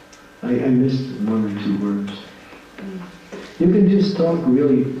 I missed one or two words. You can just talk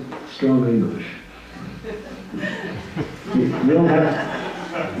really strong English. You don't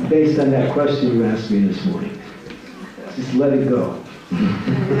have, based on that question you asked me this morning. Just let it go.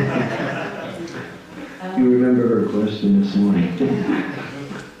 You remember her question this morning.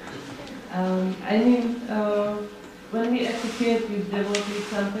 I mean, when we associate with devotees,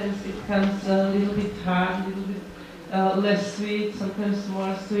 sometimes it comes a little bit hard, a little bit less sweet, sometimes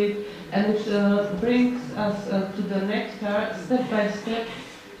more sweet, and it brings us to the nectar, step by step,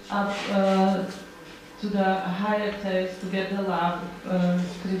 up to the higher taste, to get the love of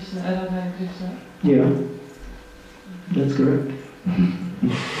Krishna, Radha and Krishna. Yeah, that's correct.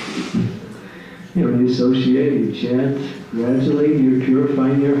 When you associate, you chant, gradually you're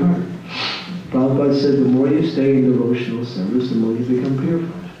purifying your heart. Prabhupada said the more you stay in devotional service, the more you become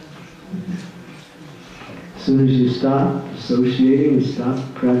purified. As soon as you stop associating and stop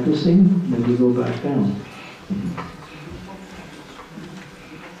practicing, then you go back down.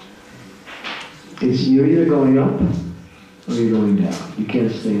 You're either going up or you're going down. You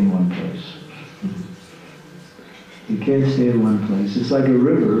can't stay in one place. You can't stay in one place. It's like a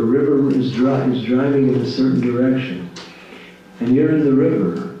river. A river is driving in a certain direction. And you're in the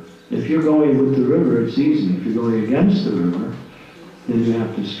river. If you're going with the river, it's easy. If you're going against the river, then you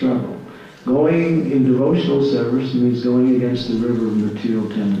have to struggle. Going in devotional service means going against the river of material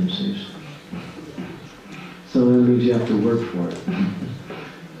tendencies. So that means you have to work for it.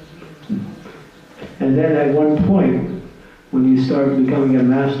 And then at one point, when you start becoming a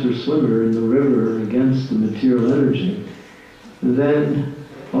master swimmer in the river against the material energy, then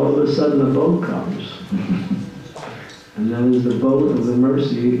all of a sudden the boat comes. And that is the boat of the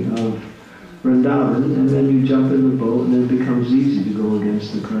mercy of Vrindavan, and then you jump in the boat and it becomes easy to go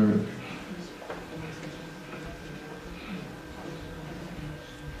against the current.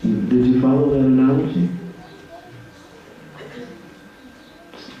 Did you follow that analogy?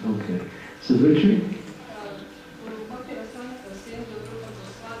 Okay. Savitri?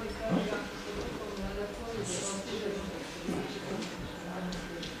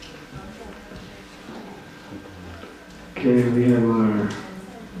 Okay, we have our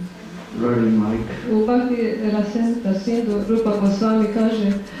running mic. U Bhakti Rasenta Sindhu Rupa Goswami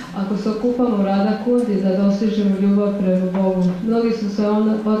kaže, ako se okupamo u Radha Kundi da dostižemo ljubav prema Bogu. Mnogi su se od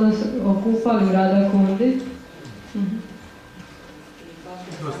nas okupali u Radha Kundi.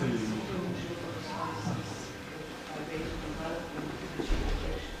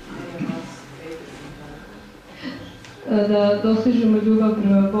 Da dostižemo ljubav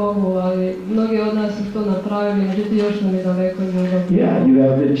prema Bogu, ali mnogi od nas su to napravili, međutim još nam je daleko ljubav. Yeah, you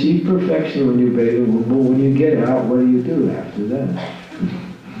have achieved perfection when you bathe, but when you get out, what do you do after that?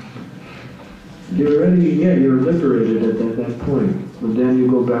 You're already, you're liberated at that point, but then you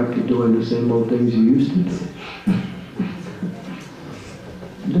go back to doing the same old things you used to do.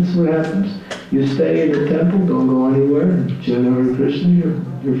 That's what happens. You stay in the temple, don't go anywhere, chant Hare Krishna,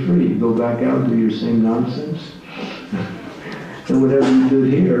 you're free. You go back out, do your same nonsense. And whatever you do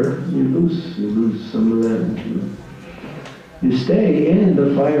here, you lose some of that. You stay in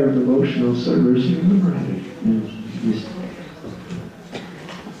the fire of devotional service, you're liberated.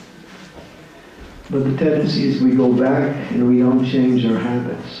 But the tendency is we go back and we don't change our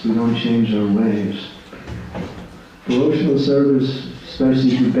habits, we don't change our ways. Devotional service,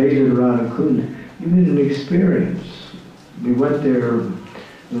 especially if you bathe in Radha Kund, you get an experience. We went there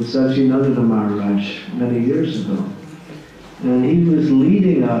with Satchidananda Maharaj many years ago. And he was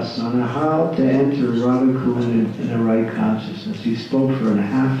leading us on how to enter Radha Kund in a right consciousness. He spoke for a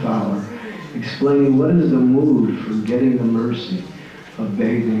half hour, explaining what is the mood for getting the mercy of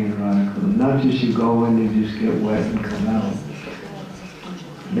bathing in Radha Kund. Not just you go in and just get wet and come out.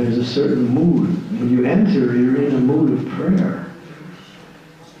 There's a certain mood. When you enter, you're in a mood of prayer.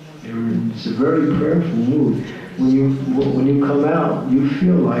 It's a very prayerful mood. When you come out, you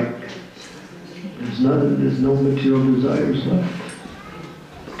feel like there's no material desires left.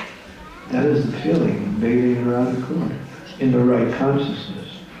 That is the feeling of bathing in Radha Kund, in the right consciousness.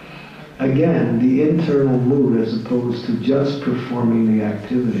 Again, the internal mood as opposed to just performing the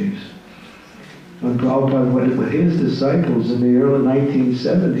activities. When Prabhupada went with his disciples in the early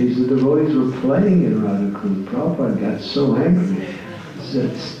 1970s, the devotees were playing in Radha Kund. Prabhupada got so angry. He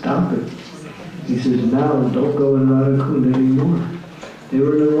said, stop it. He said, now don't go in Radha Kund anymore. They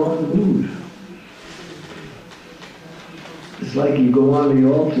were in the wrong mood. It's like you go on the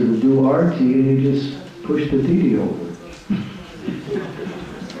altar to do arti and you just push the deity over.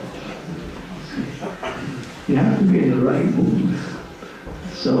 You have to be in the right mood.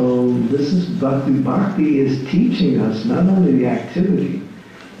 So this is bhakti. Bhakti is teaching us not only the activity,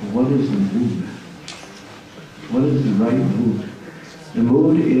 but what is the mood? What is the right mood? The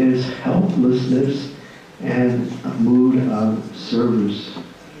mood is helplessness and a mood of service.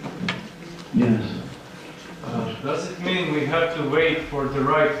 Yes. Does it mean we have to wait for the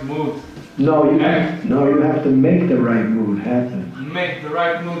right mood? No, you have to make the right mood happen. Make the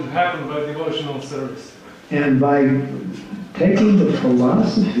right mood happen by devotional service. And by taking the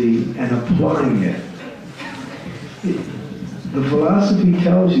philosophy and applying it. The philosophy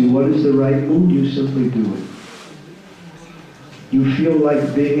tells you what is the right mood, you simply do it. You feel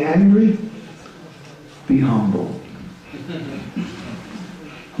like being angry? Be humble.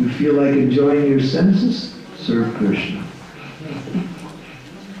 You feel like enjoying your senses? Serve Krishna.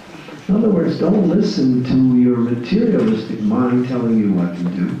 In other words, don't listen to your materialistic mind telling you what to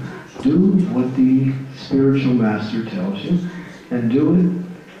do. Do what the spiritual master tells you, and do it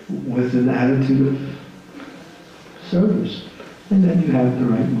with an attitude of service. And then you have the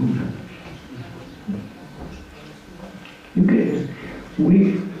right mood.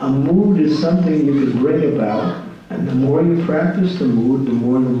 A mood is something you can bring about, and the more you practice the mood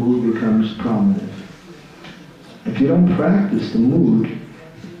becomes prominent. If you don't practice the mood,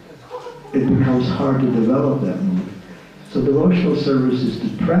 it becomes hard to develop that mood. So devotional service is to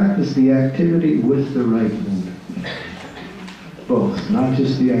practice the activity with the right mood. Both, not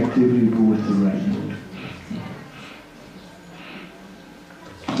just the activity, but with the right mood.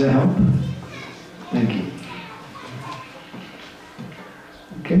 Does that help? Thank you.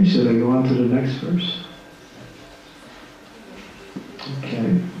 Okay, should I go on to the next verse?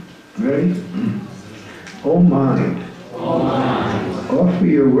 Okay, ready? O mind, offer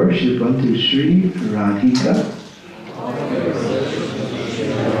your worship unto Sri Radhika,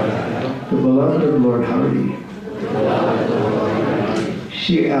 the beloved of Lord Hari.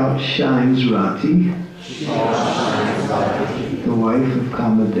 She outshines Rati, the wife of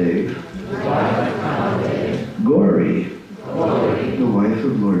Kamadev. Gauri, the wife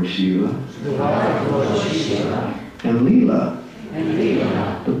of Lord Shiva. And Leela,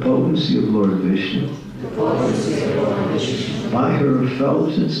 the potency of Lord Vishnu. By her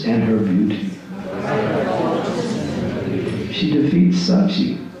effulgence and her beauty. She defeats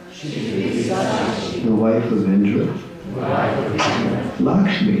Sachi, the wife of Indra.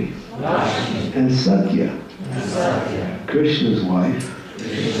 Lakshmi and Satya, Krishna's wife,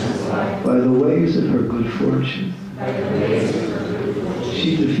 by the ways of her good fortune.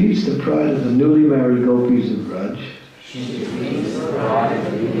 She defeats the pride of the newly married gopis of Braj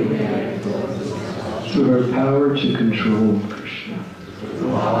through her power to control Krishna.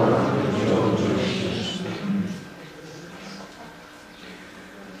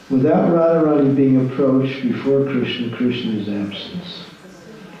 Without Radharani being approached before Krishna, Krishna's absence.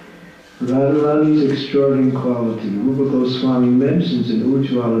 Radharani's extraordinary quality. Rupa Goswami mentions in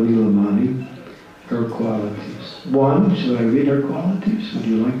Ujjvala Nilamani her qualities. One, should I read her qualities? Would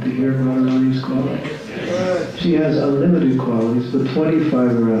you like to hear Radharani's qualities? She has unlimited qualities, but 25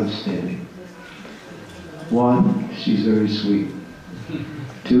 are outstanding. One, she's very sweet.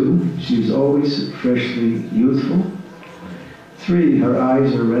 Two, she's always freshly youthful. Three, her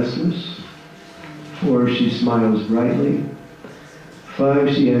eyes are restless. Four, she smiles brightly.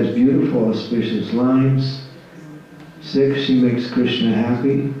 Five, she has beautiful, auspicious lines. Six, she makes Krishna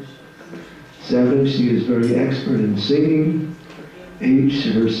happy. Seven, she is very expert in singing. Eight,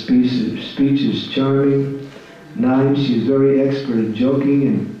 her speech is charming. Nine, she is very expert in joking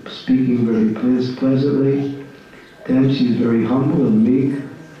and speaking very pleasantly. 10, she is very humble and meek.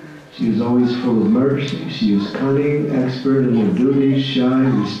 She is always full of mercy. She is cunning, expert in her duties, shy,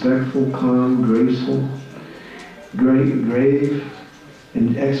 respectful, calm, graceful, grave,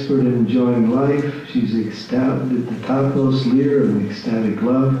 and expert in enjoying life. She's the topmost leader of ecstatic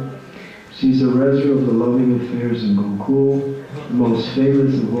love. She's a reservoir of the loving affairs in Gokul, the most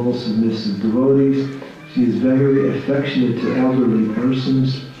famous of all submissive devotees. She is very affectionate to elderly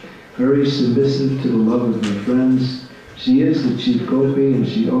persons, very submissive to the love of her friends. She is the chief gopi, and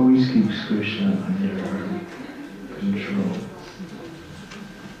she always keeps Krishna under her control.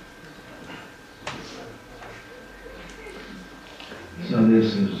 So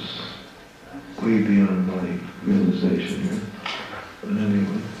this is way beyond my realization here. But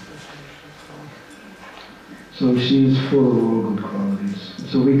anyway. So she is full of all good qualities.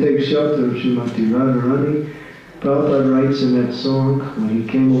 So we take shelter of Srimati Radharani. Prabhupada writes in that song, when he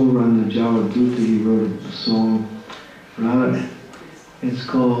came over on the Jaladuta, he wrote a song, Radha, it's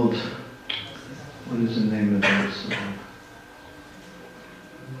called, what is the name of that song?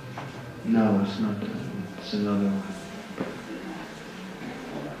 No, it's not that one. It's another one.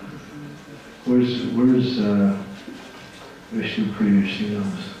 Where's Vishnu Priya? She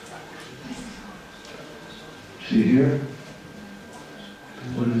knows. See here?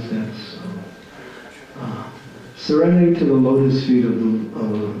 What is that song? Serenity to the lotus feet of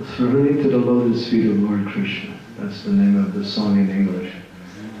Serenity to the lotus feet of Lord Krishna. That's the name of the song in English.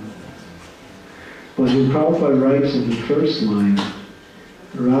 But when Prabhupada writes in the first line,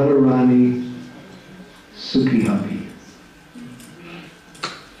 Radharani Sukhi Happy.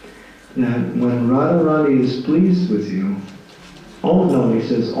 That when Radharani is pleased with you, he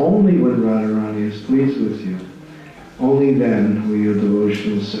says, only when Radharani is pleased with you, only then will your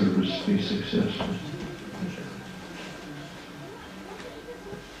devotional service be successful.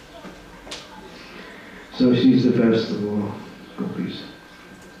 So she's the best of all gopis.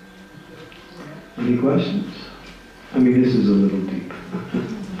 Any questions? I mean, this is a little deep.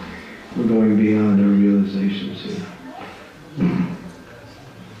 We're going beyond our realizations here.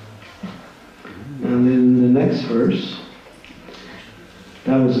 And in the next verse,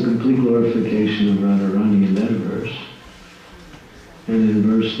 that was a complete glorification of Radharani in that verse. And in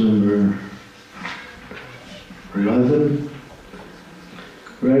verse number 11,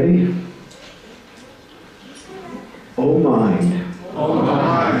 ready? O mind,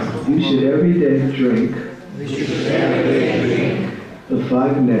 you should every day drink the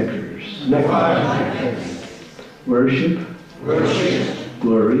five nectars. Worship,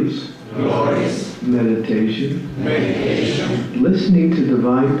 glories, meditation, listening to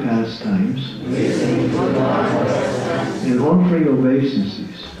divine pastimes, and offering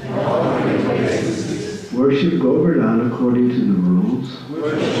obeisances. Worship Govardhan according to the rules.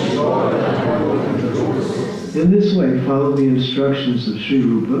 In this way, follow the instructions of Sri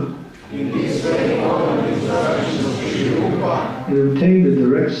Rupa, and obtain the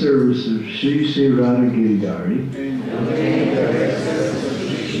direct service of Sri Sri Radha Giridhari,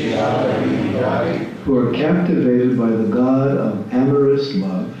 who are captivated by the God of amorous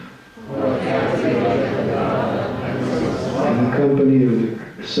love, and the company of the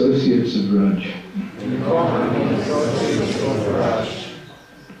associates of Raj.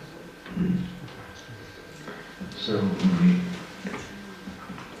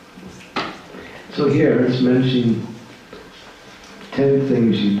 So here it's mentioning 10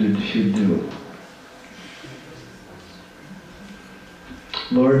 things you should do.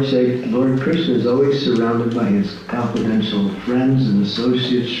 Lord Krishna is always surrounded by his confidential friends and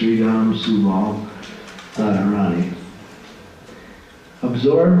associates, Sri Ram, Subal, Radharani.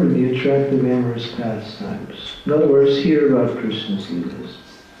 Absorb in the attractive amorous pastimes. In other words, hear about Krishna's leelas.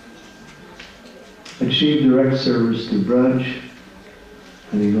 Achieve direct service to Braj.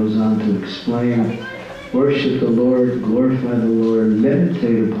 And he goes on to explain, worship the Lord, glorify the Lord,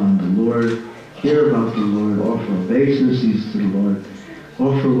 meditate upon the Lord, hear about the Lord, offer obeisances to the Lord,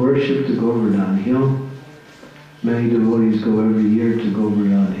 offer worship to Govardhan Hill. Many devotees go every year to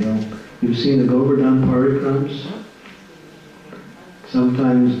Govardhan Hill. You've seen the Govardhan parikrams?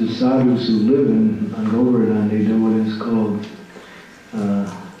 Sometimes the sadhus who live on Govardhan, they do what is called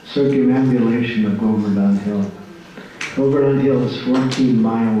circumambulation of Govardhan Hill. Govardhan Hill is 14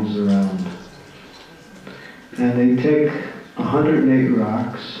 miles around. And they take 108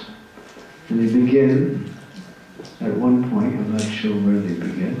 rocks, and they begin at one point. I'm not sure where they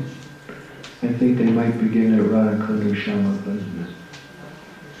begin. I think they might begin at Radhakund or Shamakund.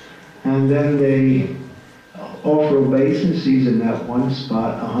 And then they offer obeisances in that one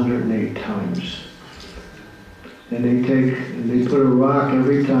spot 108 times. And they put a rock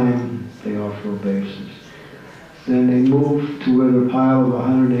every time they offer obeisance. Then they move to where the pile of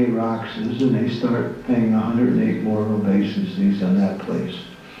 108 rocks is, and they start paying 108 more obeisances on that place.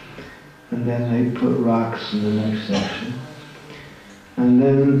 And then they put rocks in the next section. And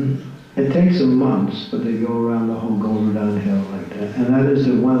then it takes them months, but they go around the whole Govardhan Hill like that. And that is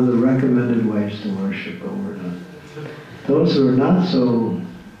one of the recommended ways to worship Govardhan. Those who are not so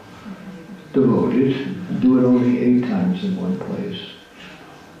devoted do it only 8 times in one place.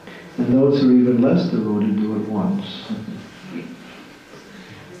 And those who are even less devoted do it once.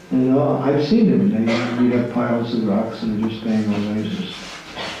 And I've seen them. They have piles of rocks and they're just paying obeisances.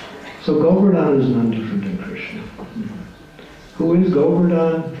 So Govardhan is none different than Krishna. Who is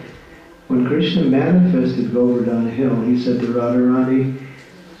Govardhan? When Krishna manifested Govardhan Hill, he said to Radharani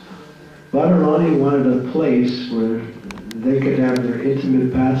wanted a place where they could have their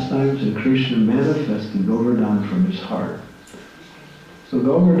intimate pastimes, and Krishna manifested Govardhan from his heart. So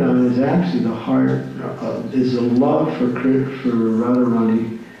Govardhan is actually the heart, is a love for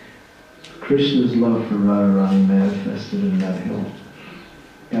Radharani, Krishna's love for Radharani manifested in that hill.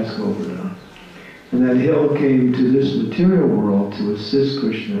 That's Govardhan. And that hill came to this material world to assist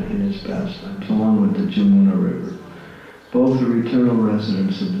Krishna in his pastimes, along with the Jamuna River. Both are eternal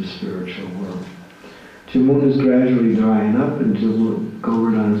residents of the spiritual world. Jamuna is gradually drying up and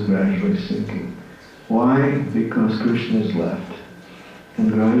Govardhan is gradually sinking. Why? Because Krishna has left. And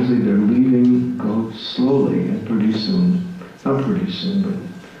gradually they're leaving, go slowly, and pretty soon, not pretty soon,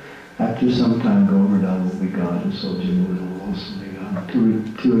 but after some time Govardhan will be gone, and so Jamuna will also be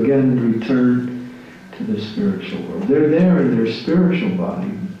gone. To again return to the spiritual world. They're there in their spiritual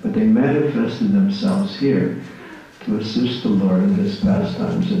body, but they manifested themselves here to assist the Lord in his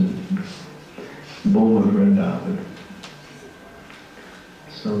pastimes in Boma Vrindavan.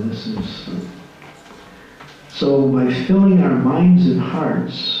 So this is... So by filling our minds and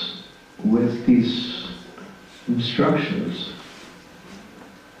hearts with these instructions,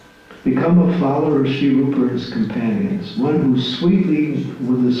 become a follower of Sri Rupa and his companions, one who sweetly,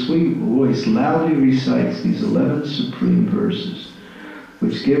 with a sweet voice, loudly recites these 11 supreme verses,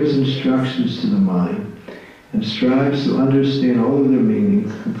 which gives instructions to the mind, and strives to understand all of their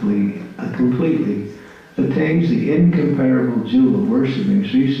meaning completely, attains the incomparable jewel of worshipping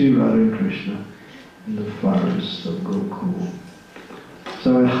Sri Sri Radha and Krishna in the forests of Gokul.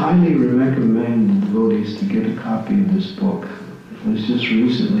 So I highly recommend devotees to get a copy of this book. It was just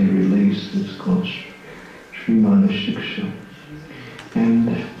recently released. It's called Sri Manah Siksa.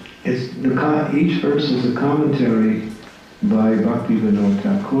 And each verse is a commentary by Bhaktivinoda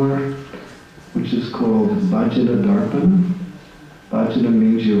Thakur, which is called Bhajana Darpana. Bhajana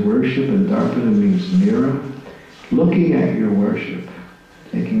means your worship, and Darpana means mirror. Looking at your worship,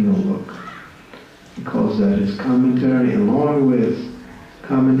 taking a look. He calls that his commentary, along with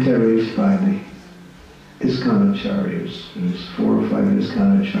commentaries by the Iskanacharyas. There's 4 or 5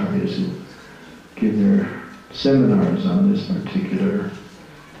 Iskanacharyas who give their seminars on this particular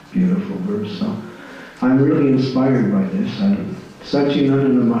beautiful verse. So I'm really inspired by this.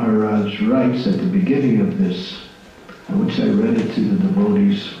 Satchidananda Maharaj writes at the beginning of this, which I read it to the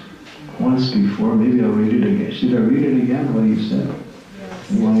devotees once before. Maybe I'll read it again. Should I read it again, what he said?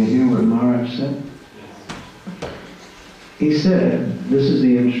 You want to hear what Maharaj said? He said, this is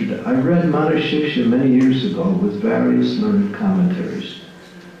the introduction. I read Manah Siksa many years ago with various learned commentaries,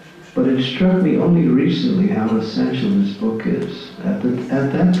 but it struck me only recently how essential this book is. At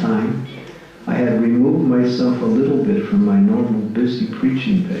that time, I had removed myself a little bit from my normal busy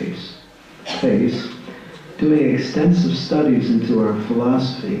preaching pace, doing extensive studies into our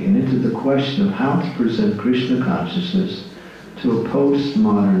philosophy and into the question of how to present Krishna consciousness to a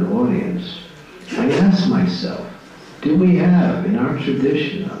postmodern audience. I asked myself, do we have in our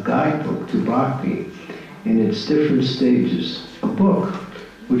tradition a guidebook to bhakti in its different stages, a book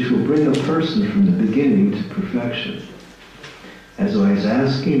which will bring a person from the beginning to perfection? As I was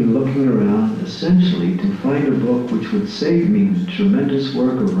asking and looking around, essentially to find a book which would save me the tremendous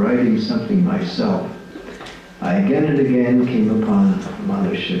work of writing something myself, I again and again came upon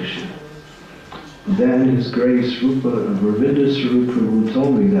Manah Siksa. Then His Grace Ravinda Swarupa, who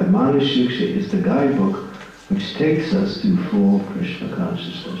told me that Manah Siksa is the guidebook which takes us to full Krishna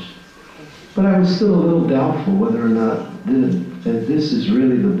consciousness. But I was still a little doubtful whether or not that this is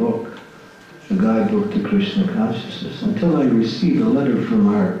really the book, the guidebook to Krishna consciousness, until I received a letter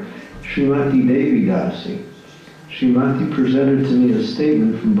from our Srimati Devi Dasi. Srimati presented to me a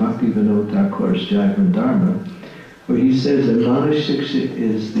statement from Bhaktivinoda Thakur's Jagran Dharma, where he says that Manah Siksa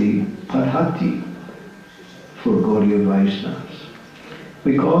is the Padhati for Gaudiya Vaishnavas.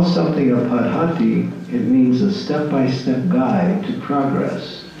 We call something a Padhati, it means a step-by-step guide to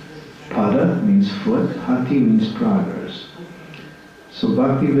progress. Pada means foot, Hati means progress. So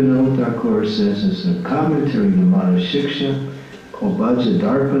Bhaktivinoda Thakur says it's a commentary to Manah Siksa called Bhaja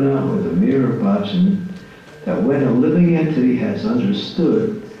Darpana, or the mirror bhajan, that when a living entity has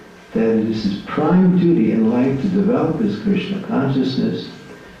understood that it is his prime duty in life to develop his Krishna consciousness,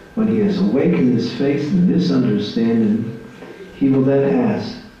 when he has awakened his faith in this understanding, he will then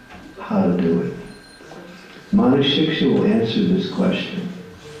ask how to do it. Manah Siksa will answer this question.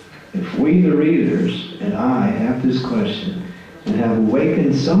 If we, the readers, and I have this question, and have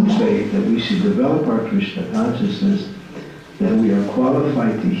awakened some faith that we should develop our Krishna consciousness, then we are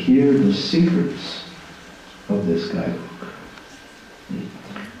qualified to hear the secrets of this guidebook.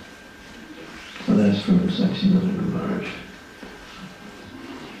 So that's from Satchidananda Maharaj.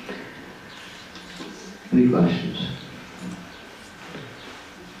 Any questions?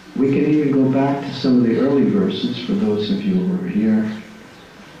 We can even go back to some of the early verses for those of you who were here.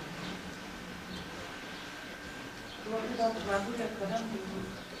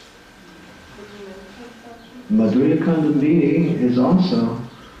 Madhurya Kandambini is also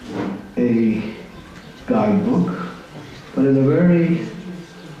a guidebook, but in a very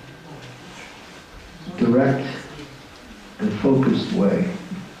direct and focused way.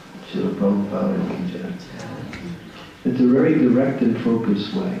 Srila Prabhupada ki jai. It's a very direct and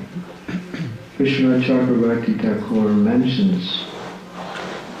focused way. Vishwanath Chakravarti Thakur mentions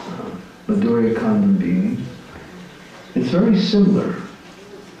Madhurya Kandambini. It's very similar,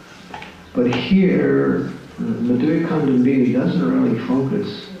 but here Madhurya Kandambini doesn't really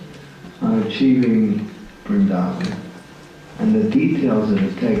focus on achieving Vrindavan and the details that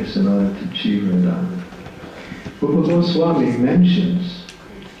it takes in order to achieve Vrindavan. Rupa Goswami mentions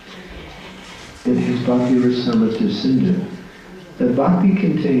in his Bhakti Rasamrita Sindhu that bhakti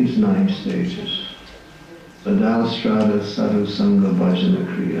contains 9 stages. Vadalstrada, Sadhu Sangha, Bhajana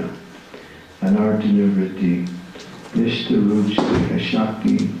Kriya, Anartha Nivritti, Nishta Ruchi,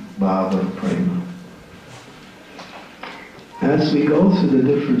 Ashakti, Bhava, Prema. As we go through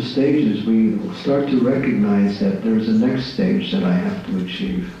the different stages, we start to recognize that there's a next stage that I have to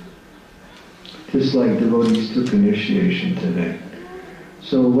achieve. Just like devotees took initiation today.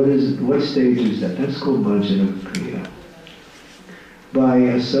 So what stage is that? That's called Bhajana Kriya. By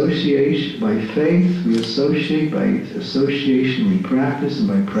association, by faith, we associate, by association we practice, and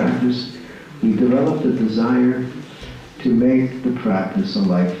by practice we develop the desire to make the practice a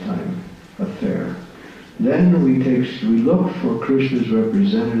lifetime affair. Then we look for Krishna's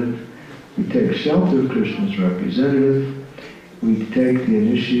representative, we take shelter of Krishna's representative, we take the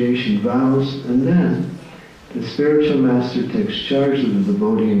initiation vows, and then the spiritual master takes charge of the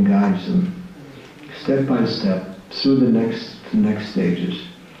devotee and guides him step by step through the next stages.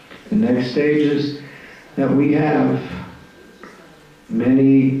 The next stage is that we have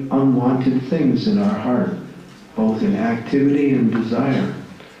many unwanted things in our heart, both in activity and desire.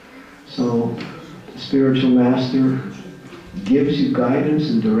 So the spiritual master gives you guidance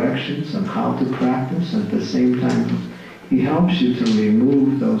and directions on how to practice. At the same time, he helps you to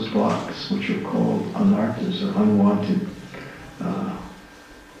remove those blocks, which are called anarthas, or unwanted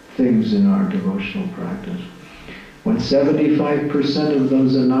things in our devotional practice. When 75% of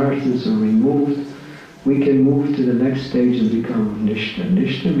those anarthas are removed, we can move to the next stage and become nishta.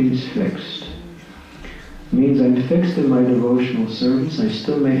 Nishta means fixed. It means I'm fixed in my devotional service. I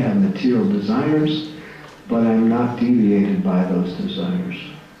still may have material desires, but I'm not deviated by those desires.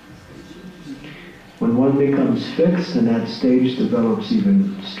 When one becomes fixed and that stage develops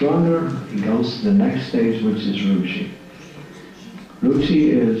even stronger, he goes to the next stage, which is ruchi. Ruchi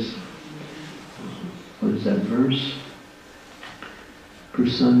is, what is that verse?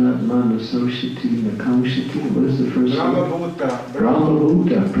 Prasanatma nasoshiti nakamshiti. What is the first one?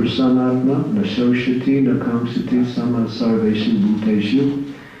 Brahmabhuta. Prasanatma nasoshiti nakamshiti sama sarveshu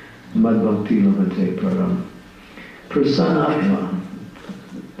bhuteshu madbhakti lavate param. Prasanatma.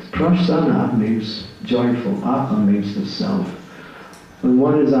 Prasana means joyful. Atma means the self. When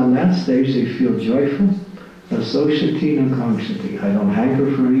one is on that stage, they feel joyful. Nasoshiti nakamshiti. I don't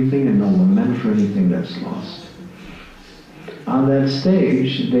hanker for anything and don't lament for anything that's lost. On that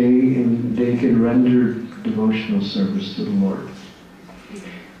stage, they can render devotional service to the Lord.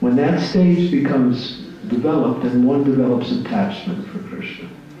 When that stage becomes developed, and one develops attachment for Krishna.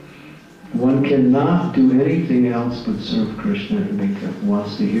 One cannot do anything else but serve Krishna, and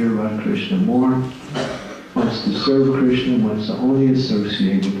wants to hear about Krishna more, wants to serve Krishna, wants to only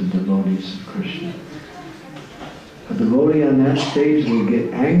associate with the devotees of Krishna. A devotee on that stage will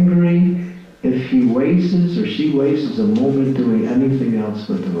get angry if he wastes or she wastes a moment doing anything else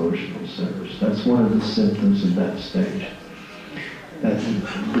but devotional service. That's one of the symptoms of that stage. That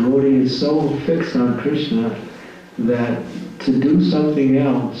the devotee is so fixed on Krishna that to do something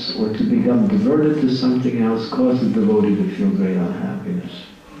else or to become diverted to something else causes the devotee to feel great unhappiness.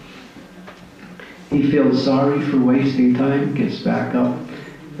 He feels sorry for wasting time, gets back up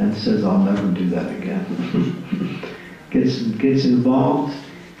and says, I'll never do that again. gets involved,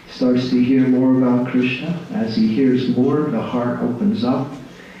 starts to hear more about Krishna. As he hears more, the heart opens up.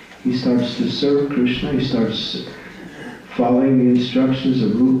 He starts to serve Krishna. He starts following the instructions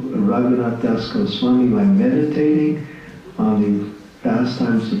of Raghunath Das Goswami by meditating on the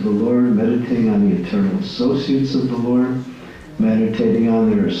pastimes of the Lord, meditating on the eternal associates of the Lord, meditating on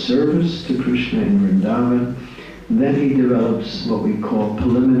their service to Krishna in Vrindavan. Then he develops what we call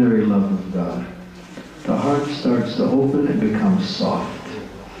preliminary love of God. The heart starts to open and becomes soft.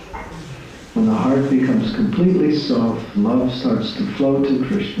 When the heart becomes completely soft, love starts to flow to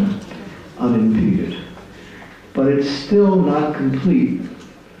Krishna unimpeded. But it's still not complete.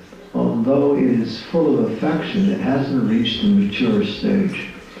 Although it is full of affection, it hasn't reached the mature stage.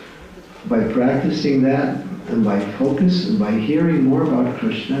 By practicing that, and by focus, and by hearing more about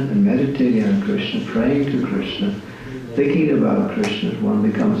Krishna and meditating on Krishna, praying to Krishna, thinking about Krishna, one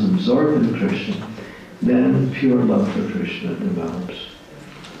becomes absorbed in Krishna, then pure love for Krishna develops.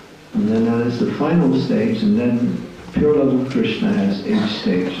 And then that is the final stage, and then pure love of Krishna has 8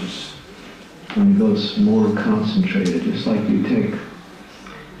 stages. And it goes more concentrated, just like you take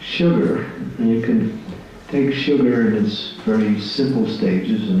sugar, and you can take sugar in its very simple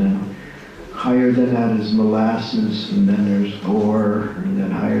stages, and then higher than that is molasses, and then there's ore, and then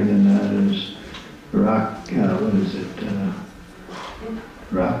higher than that is rock,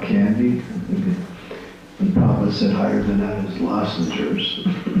 rock candy. And Prabhupada said higher than that is lozenges.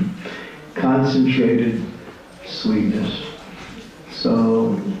 Concentrated sweetness.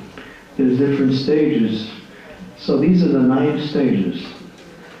 So there's different stages. So these are the 9 stages.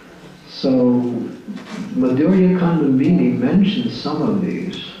 So Madhurya Kandambini mentions some of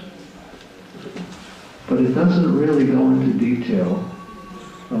these, but it doesn't really go into detail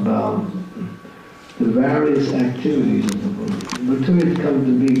about the various activities of the Buddha. Madhurya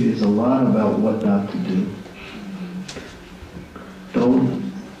Kandambini is a lot about what not to do.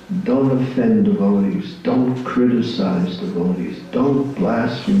 Don't offend devotees. Don't criticize devotees. Don't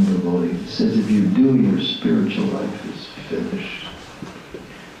blaspheme devotees. It says if you do, your spiritual life is finished.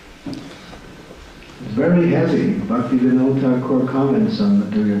 It's very heavy. Bhaktivinoda Thakur comments on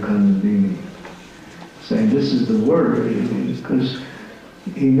Madhurya Kandambini, saying this is the word, because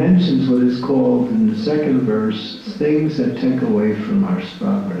he mentions what is called in the 2nd verse, things that take away from our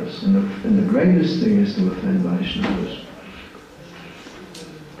progress. And the greatest thing is to offend Vaishnavas.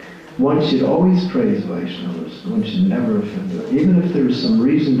 One should always praise Vaishnavas. One should never offend them. Even if there is some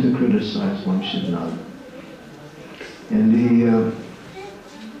reason to criticize, one should not. In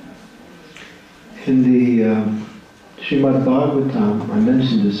the Srimad Bhagavatam, I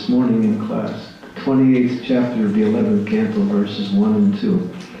mentioned this morning in class, 28th chapter of the 11th canto, verses 1 and 2.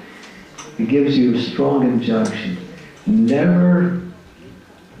 It gives you a strong injunction. Never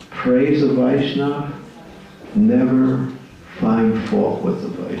praise a Vaishnava, never find fault with the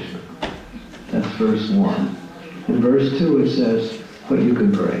Vaishnava. That's verse 1. In verse 2 it says, but you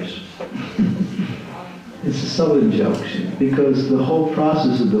can praise. It's a sub-injunction, because the whole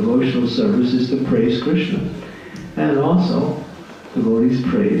process of devotional service is to praise Krishna. And also, devotees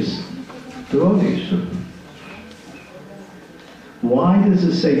praise devotees. Why does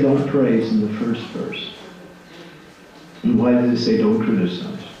it say don't praise in the first verse? And why does it say don't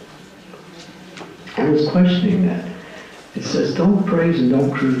criticize? I was questioning that. It says don't praise and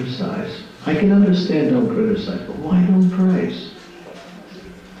don't criticize. I can understand don't criticize, but why don't praise?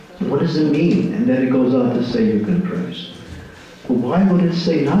 What does it mean? And then it goes on to say you can praise. Well, why would it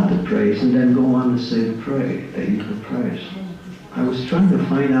say not to praise and then go on to say to pray, that you can praise? I was trying to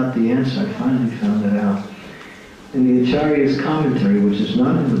find out the answer. I finally found it out. In the Acharya's commentary, which is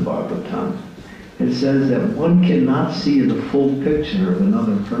not in the Bhagavatam, it says that one cannot see the full picture of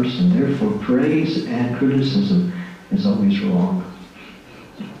another person. Therefore, praise and criticism is always wrong.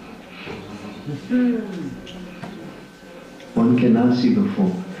 One cannot see the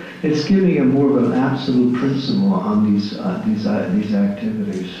full. It's giving a more of an absolute principle on these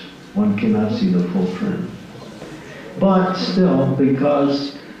activities. One cannot see the full print. But still,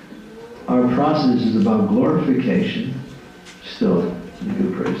 because our process is about glorification, still, you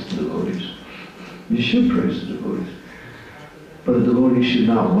can praise the devotees. You should praise the devotees. But a devotee should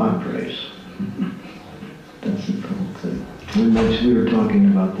not want praise. That's the thing. We were talking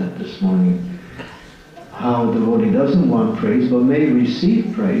about that this morning. How a devotee doesn't want praise, but may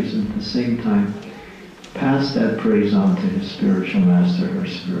receive praise, and at the same time pass that praise on to his spiritual master or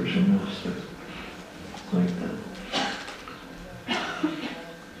spiritual master. Like that.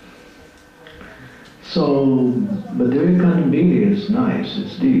 So, Madhurya Kandambini is nice,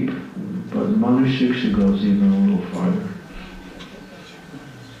 it's deep, but Manah Siksa goes even a little farther.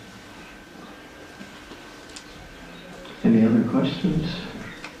 Any other questions?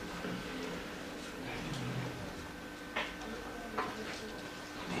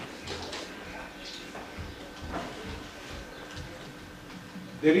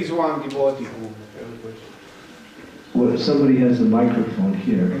 There is one devotee who has a question. Well, somebody has the microphone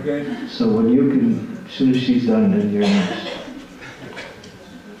here. Okay. So when you can, as soon as she's done, then you're next.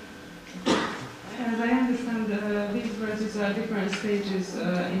 As I understand, these verses are different stages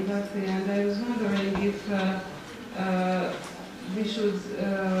in Bhakti, and I was wondering if we should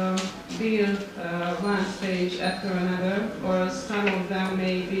build one stage after another, or some of them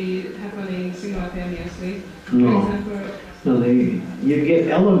may be happening simultaneously. No. For example, No, you get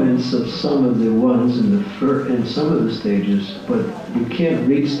elements of some of the ones in some of the stages, but you can't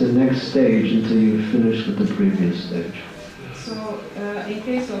reach the next stage until you finish with the previous stage. So, in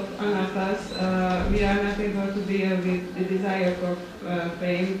case of anarthas, we are not able to deal with the desire for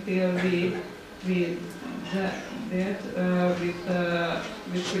fame till we with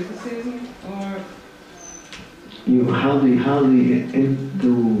criticism, or how the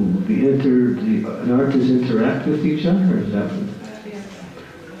anarthas interact with each other? Is that? yes.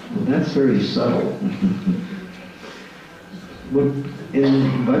 Well, that's very subtle. But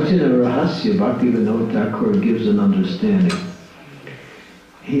in Vajana Rahasya, Bhaktivinoda Thakur gives an understanding.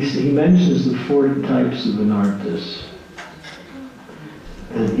 He mentions the 4 types of anarthas,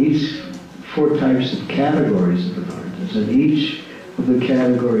 and each 4 types of categories of anarthas, and each of the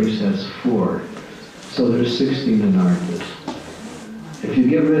categories has 4. So there's 16 anarthas. If you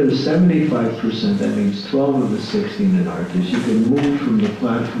get rid of 75%, that means 12 of the 16 anarthas. You can move from the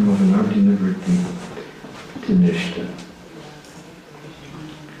platform of anartha nivritti to nishta.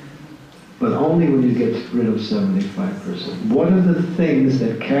 But only when you get rid of 75%. What are the things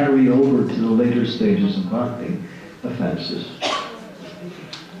that carry over to the later stages of bhakti? Offenses.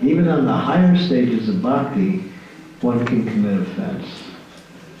 Even on the higher stages of bhakti, one can commit offense.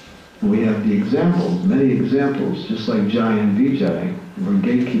 We have the examples, many examples, just like Jai and Vijay were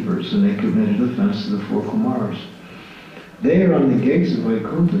gatekeepers, and they committed offense to the 4 Kumars. They are on the gates of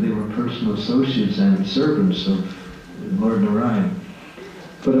Vaikuntha. They were personal associates and servants of Lord Narayan.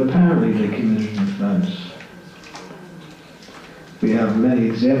 But apparently they committed an offense. We have many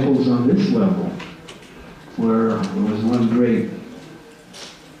examples on this level where there was one great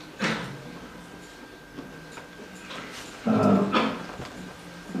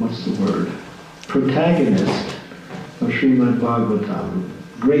protagonist of Srimad Bhagavatam,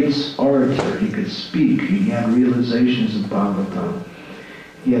 great orator. He could speak. He had realizations of Bhagavatam.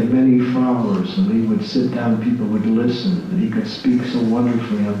 He had many followers, and he would sit down, people would listen, and he could speak so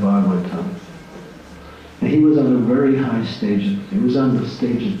wonderfully of Bhagavatam. And he was on a very high stage. He was on the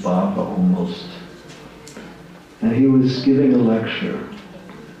stage of Baba almost. And he was giving a lecture.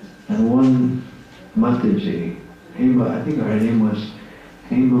 And one Mataji, I think her name was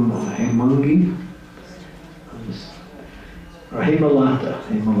Hemangi, or Hemalata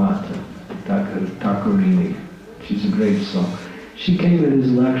Thakurini. She's a great soul. She came in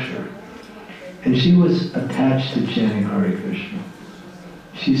his lecture, and she was attached to chanting Hare Krishna.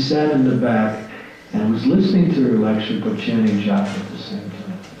 She sat in the back and was listening to her lecture, but chanting japa at the same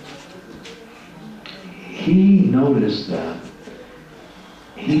time. He noticed that.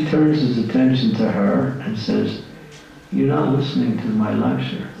 He turns his attention to her and says, "You're not listening to my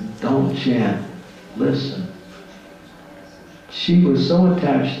lecture. Don't chant. Listen." She was so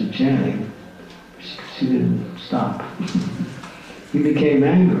attached to chanting, she didn't stop. He became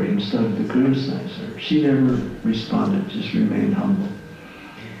angry and started to criticize her. She never responded, just remained humble.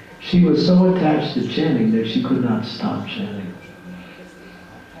 She was so attached to chanting that she could not stop chanting.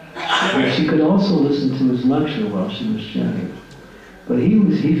 But she could also listen to his lecture while she was chanting. But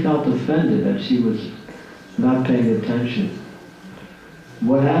he felt offended that she was not paying attention.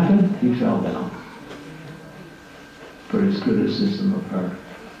 What happened? He fell down for his criticism of her.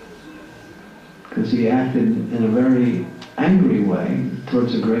 Because he acted in a very angry way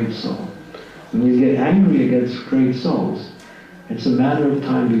towards a great soul. When you get angry against great souls, it's a matter of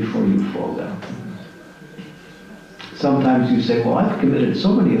time before you fall down. Sometimes you say, "Well, I've committed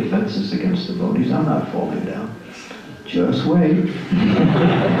so many offenses against devotees, I'm not falling down." Just wait.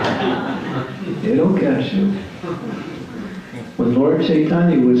 It'll catch you. When Lord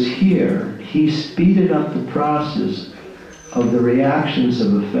Chaitanya was here, he speeded up the process of the reactions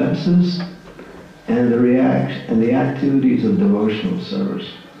of offenses and the activities of devotional service.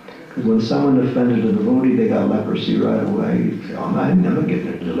 Because when someone offended a devotee, they got leprosy right away. You say, "Oh, I'm never getting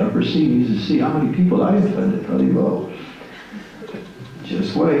into leprosy." You need to see how many people I offended. How do you go?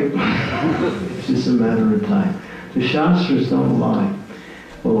 Just wait. It's just a matter of time. The Shastras don't lie.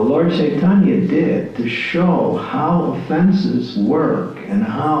 Well, what Lord Chaitanya did to show how offenses work and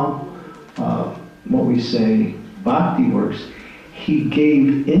how, what we say, bhakti works, he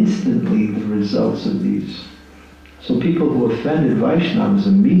gave instantly the results of these. So people who offended Vaishnavas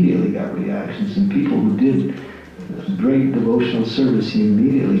immediately got reactions, and people who did great devotional service, he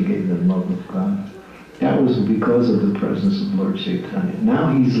immediately gave them love of God. That was because of the presence of Lord Chaitanya.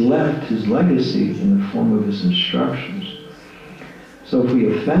 Now he's left his legacy in the form of his instructions. So if we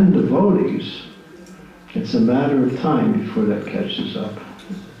offend devotees, it's a matter of time before that catches up.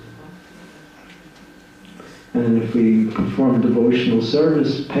 And if we perform devotional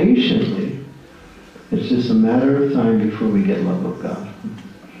service patiently, It's just a matter of time before we get love of God.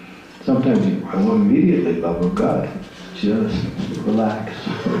 Sometimes you won't immediately love of God. Just relax.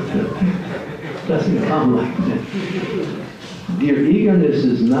 It doesn't come like that. Your eagerness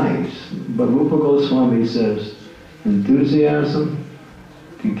is nice, but Rupa Goswami says, enthusiasm,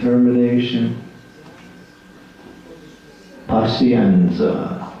 determination,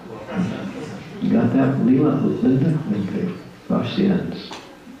 pacienza. You got that, Linda? Okay. Pacienza.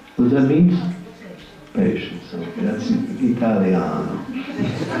 What does that mean? Patience. Okay, that's Italiano.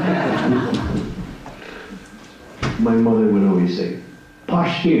 My mother would always say,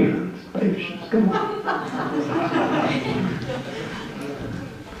 patience, patience, come on.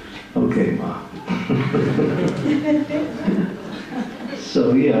 Okay, Ma.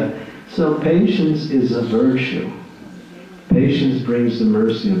 So patience is a virtue. Patience brings the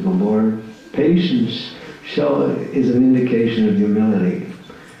mercy of the Lord. Patience is an indication of humility.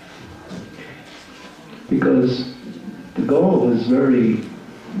 Because the goal is very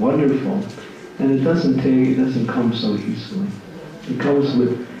wonderful, and it doesn't come so easily. It comes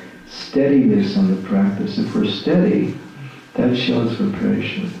with steadiness on the practice. If we're steady, that shows we're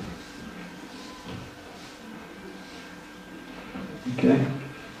patient. Okay?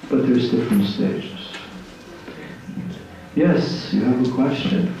 But there's different stages. Yes, you have a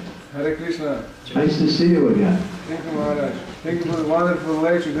question. Hare Krishna. Nice to see you again. Thank you, Maharaj. Thank you for the wonderful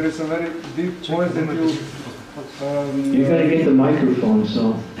lecture. There is some very deep points that you... You're going to get the microphone,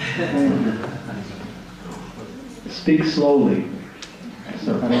 so... Speak slowly.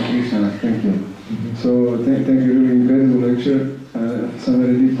 So, Hare Krishna, thank you. So, thank you, really incredible lecture. Some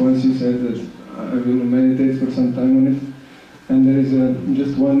very deep points you said that I will meditate for some time on it. And there is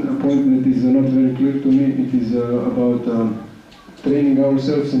just one point that is not very clear to me. It is about training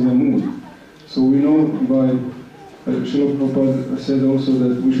ourselves in the mood. So we know by Srila Prabhupada said also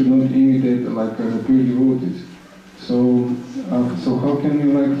that we should not imitate like the pure devotees. So how can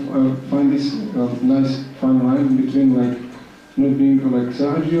we find this nice fine line between not being like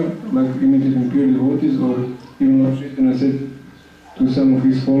sahaja, like imitating pure devotees, or even Lord Chaitanya said to some of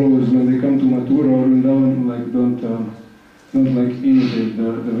his followers when they come to Mathura or Vrindavan, don't imitate the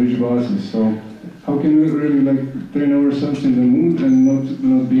Vrijvasis. So how can we really train ourselves in the mood and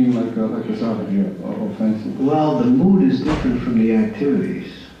not being like a sahaja or offensive? Well, the mood is different from the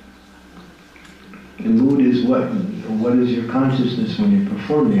activities. The mood is what is your consciousness when you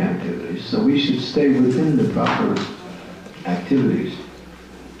perform the activities. So we should stay within the proper activities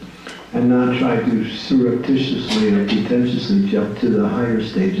and not try to surreptitiously or pretentiously jump to the higher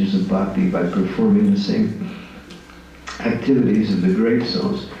stages of bhakti by performing the same activities of the great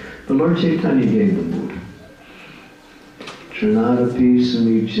souls. The Lord Chaitanya gave the mood. Trinadapi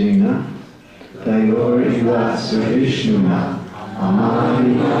sunichena tayor iva surishnuna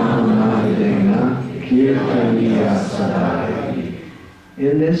amani mahamadena kirtaniya sadaya.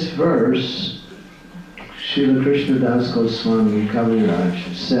 In this verse, Srila Krishnadas Goswami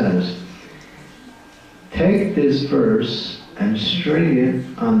Kaviraj says, take this verse and string it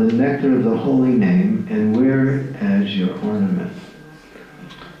on the nectar of the holy name and wear it as your ornament.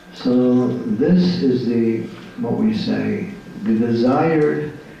 So this is what we say, the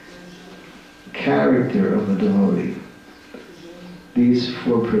desired character of a devotee. These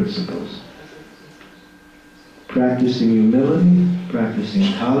four principles. Practicing humility,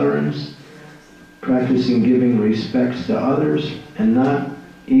 practicing tolerance, practicing giving respects to others, and not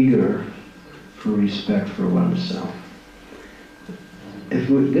eager for respect for oneself.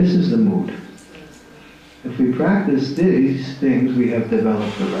 This is the mood. If we practice these things, we have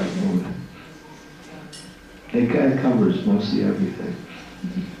developed the right mood. It covers mostly everything.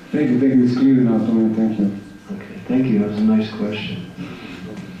 Thank you. It's clear now to me. Thank you. Okay, thank you. That was a nice question.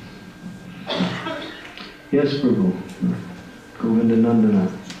 Yes, Prabhu. Govinda Nandana.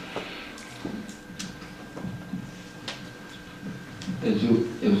 As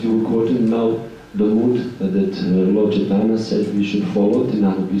you quoted now, the mood that Lord Chaitanya said we should follow,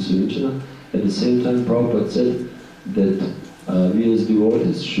 Trinadapi sunichena. At the same time, Prabhupada said that we as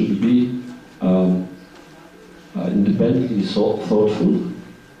devotees should be independently thoughtful,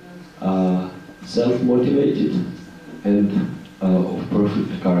 self-motivated, and of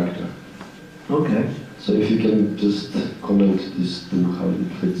perfect character. Okay. So if you can just comment these two, how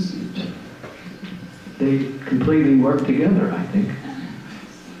it fits each other. They completely work together, I think.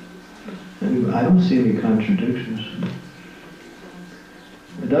 And I don't see any contradictions.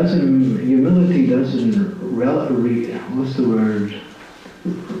 Humility doesn't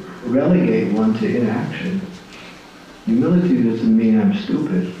relegate one to inaction. Humility doesn't mean I'm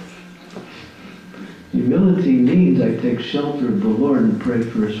stupid. Humility means I take shelter of the Lord and pray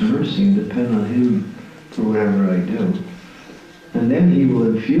for His mercy and depend on Him for whatever I do. And then he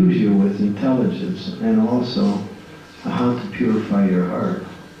will infuse you with intelligence and also how to purify your heart.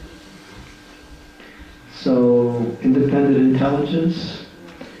 So, independent intelligence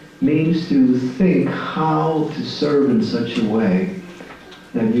means to think how to serve in such a way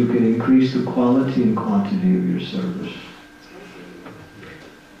that you can increase the quality and quantity of your service.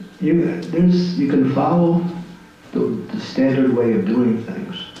 You can follow the standard way of doing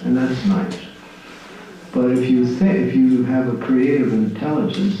things, and that's nice. But if you have a creative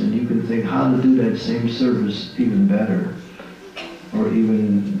intelligence, and you can think how to do that same service even better, or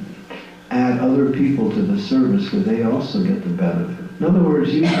even add other people to the service because they also get the benefit. In other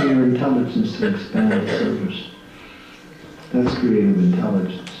words, use your intelligence to expand the service. That's creative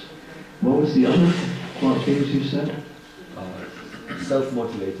intelligence. What was the other things you said?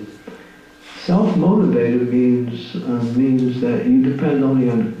 Self-motivated. Self-motivated means that you depend only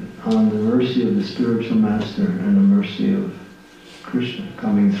on the mercy of the spiritual master and the mercy of Krishna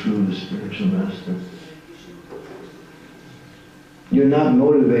coming through the spiritual master. You're not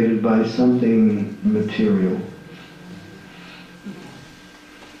motivated by something material.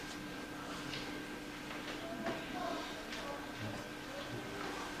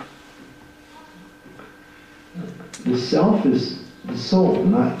 The self is the soul,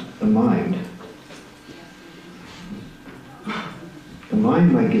 not the mind. The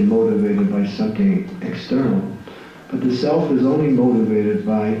mind might get motivated by something external, but the self is only motivated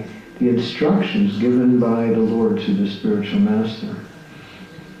by the instructions given by the Lord to the spiritual master.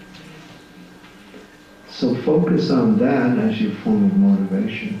 So focus on that as your form of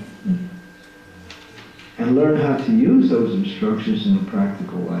motivation. And learn how to use those instructions in a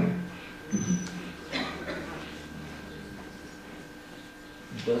practical way.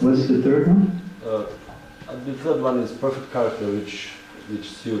 What's the third one? The third one is perfect character, which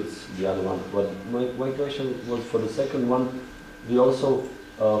suits the other one. But my question was for the second one. We also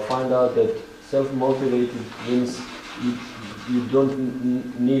find out that self-motivated means you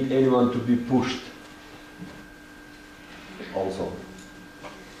don't need anyone to be pushed. Also.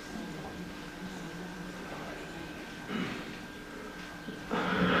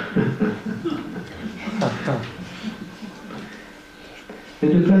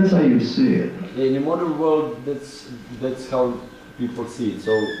 It depends how you see it. In the modern world, that's how people see it.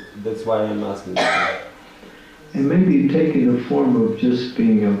 So that's why I'm asking. It may be taking the form of just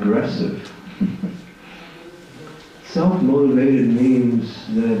being aggressive. Self-motivated means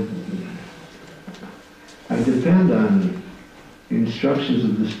that I depend on the instructions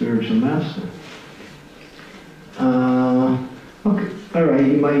of the spiritual master. Okay, all right,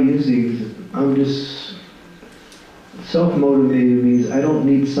 you might use these. Self-motivated means I don't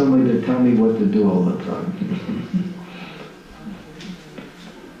need somebody to tell me what to do all the time.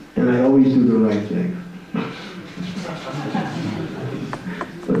 And I always do the right thing.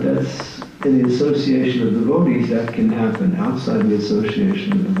 But that's, in the association of devotees, that can happen. Outside the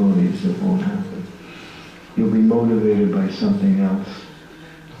association of devotees, it won't happen. You'll be motivated by something else.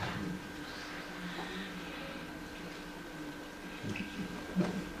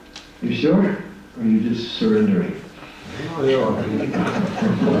 You sure? Or are you just surrendering? I just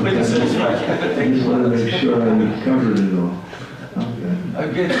want to make sure I covered it all. Okay. I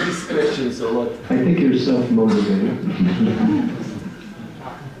get these questions a lot. I think you're self-motivated.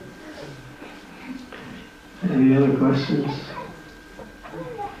 Any other questions?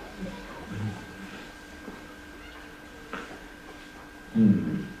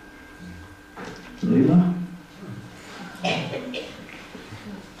 Leela?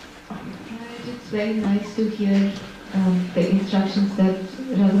 It's very nice to hear the instructions that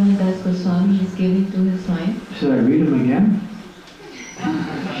Raghunath Goswami is giving to his mind. Should I read them again?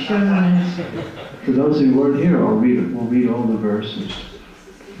 Sure, Maharaj. For those who weren't here, we'll read all the verses.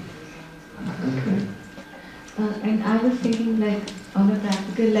 Okay. And I was thinking, like, on a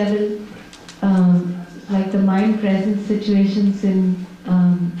practical level, like the mind presents situations in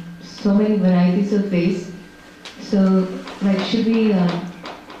so many varieties of ways. So, like, should we,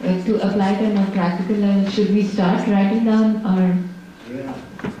 like, to apply it on a practical level, should we start writing down our... Yeah.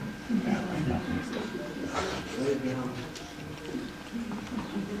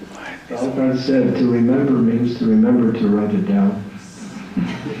 Prabhupada said to remember means to remember to write it down.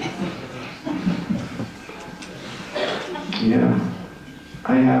 Yeah.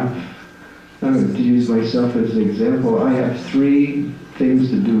 I have, to use myself as an example, I have 3 things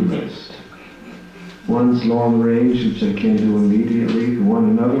to do list. One's long range, which I can't do immediately.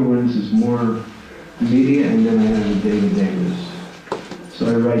 Another one's is more immediate, and then I have a day-to-day list. So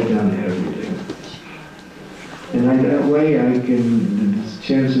I write down everything. And that way I can,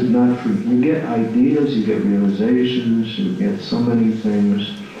 chance of not forgetting. You get ideas, you get realizations, you get so many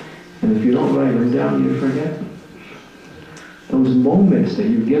things, and if you don't write them down, you forget them. Those moments that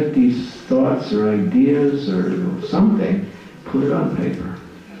you get these thoughts or ideas or something, put it on paper.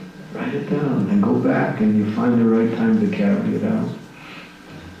 Write it down and go back and you find the right time to carry it out.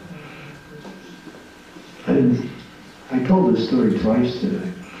 I told this story twice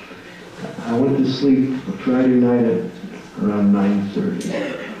today. I went to sleep Friday night at around 9:30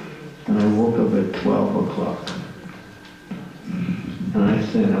 and I woke up at 12 o'clock. And I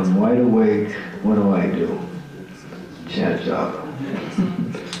said, I'm wide awake, what do? Chant japa.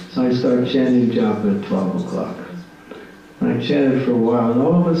 So I started chanting japa at 12 o'clock. And I chanted for a while, and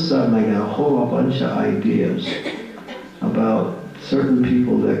all of a sudden I got a whole bunch of ideas about certain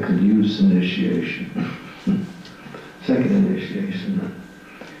people that could use initiation. Second initiation.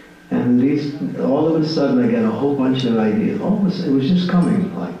 And all of a sudden I got a whole bunch of ideas. It was just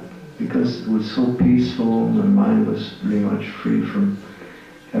coming, because it was so peaceful, my mind was pretty much free from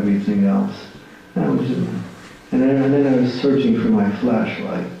everything else. And then I was searching for my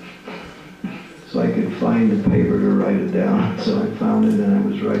flashlight so I could find the paper to write it down. So I found it and I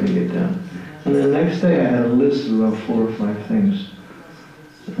was writing it down. And the next day I had a list of about 4 or 5 things.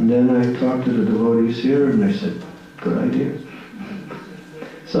 And then I talked to the devotees here and I said, good idea.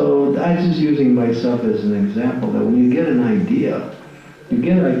 So I was just using myself as an example that when you get an idea, you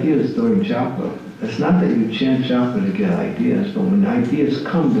get ideas during japa. It's not that you chant japa to get ideas, but when ideas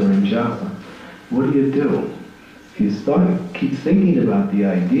come during japa, what do? If you keep thinking about the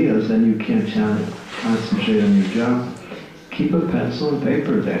ideas, then you can't concentrate on your japa. Keep a pencil and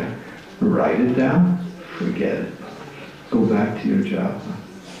paper there. Write it down, forget it. Go back to your japa.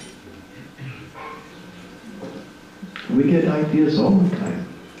 We get ideas all the time,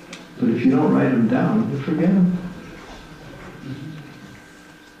 but if you don't write them down, you forget them.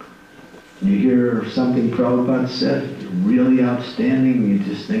 You hear something Prabhupada said, really outstanding, you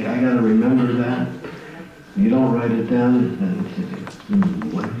just think, I gotta remember that. You don't write it down, and you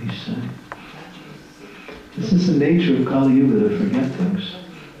think, what did he say? This is the nature of Kali Yuga, to forget things.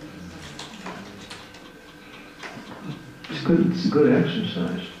 It's a good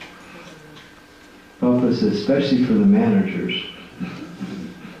exercise. Prabhupada says, especially for the managers,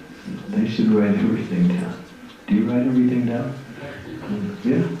 they should write everything down. Do you write everything down?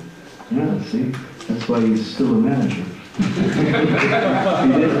 Yeah. Yeah, see? That's why he's still a manager. If he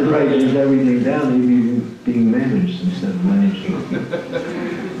didn't write everything down, he'd be being managed instead of managing.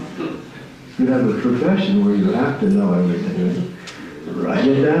 You'd have a profession where you have to know everything. Write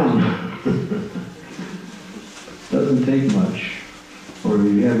it down. Doesn't take much. Or if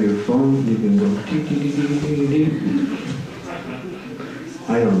you have your phone, you can go dee dee dee dee dee dee.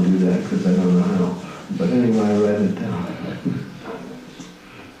 I don't do that because I don't know how. But anyway, I write it down.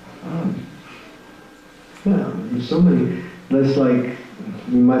 Yeah, there's so many. That's like,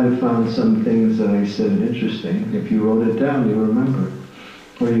 you might have found some things that I said interesting. If you wrote it down, you'll remember.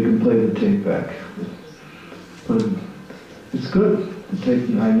 Or you can play the tape back. But it's good to take.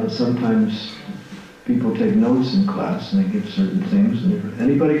 I know sometimes people take notes in class and they get certain things.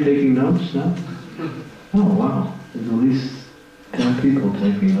 Anybody taking notes now? Oh wow, there's at least 10 people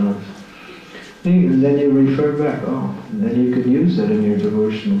taking notes. And then you refer back. Oh, and then you can use that in your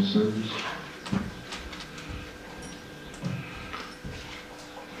devotional service.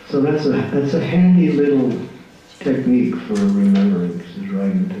 So that's a handy little technique for remembering, is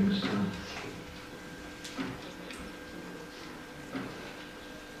writing things down.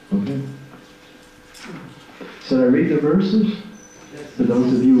 Okay. So I read the verses for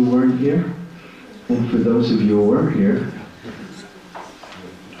those of you who weren't here, and for those of you who were here.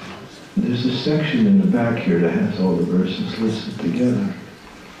 There's a section in the back here that has all the verses listed together.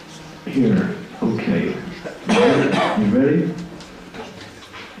 Here, okay. You ready?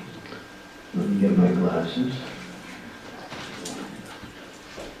 Let me get my glasses.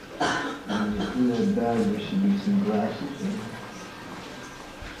 In that bag there should be some glasses in.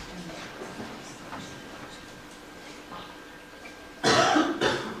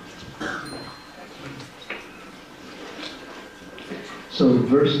 So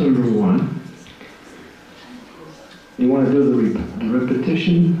verse number 1. You want to do the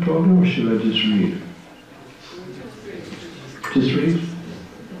repetition program, or should I just read? Just read?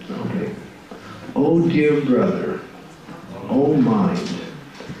 Okay. O dear brother, O mind,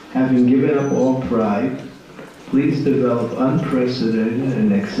 having given up all pride, please develop unprecedented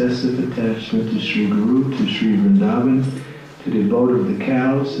and excessive attachment to Sri Guru, to Sri Vrindavan, to the abode of the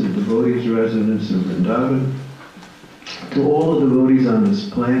cows, to the devotees' residence of Vrindavan, to all the devotees on this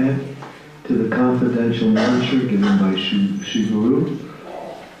planet, to the confidential nurture given by Sri Guru,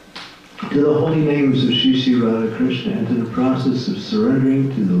 to the holy names of Shri Shri Radha Krishna and to the process of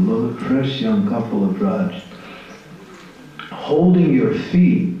surrendering to the fresh young couple of Raj. Holding your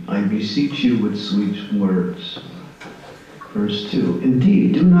feet, I beseech you with sweet words. Verse 2.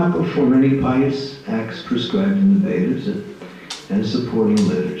 Indeed, do not perform any pious acts prescribed in the Vedas and supporting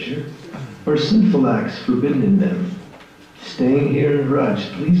literature, or sinful acts forbidden in them. Staying here in Raj,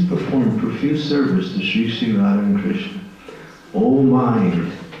 please perform profuse service to Shri Shri Radha and Krishna. O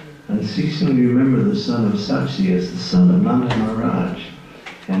mind, unceasingly remember the son of Sachi as the son of Nanda Maharaj,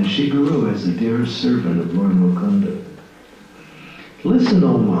 and Shri Guru as the dearest servant of Lord Mukunda. Listen,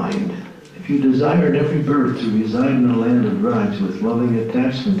 O mind, if you desire at every birth to reside in the land of Raj with loving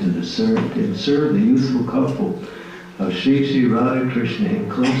attachment to serve the youthful couple of Shri Shri Radha Krishna in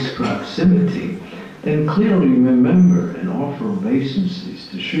close proximity, then clearly remember and offer obeisances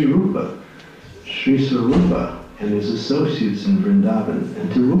to Sri Rupa, Sri Swarupa, and his associates in Vrindavan,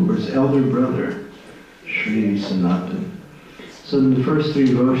 and to Rupa's elder brother, Sri Sanatan. So in the first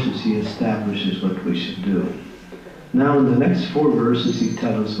 3 verses he establishes what we should do. Now in the next 4 verses he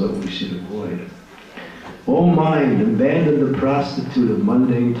tells us what we should avoid. O mind, abandon the prostitute of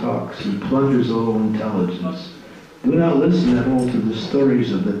mundane talks who plunders all intelligence. Do not listen at all to the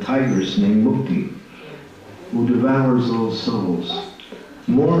stories of the tigress named Mukti, who devours all souls.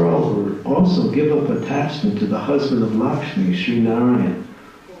 Moreover, also give up attachment to the husband of Lakshmi, Sri Narayan,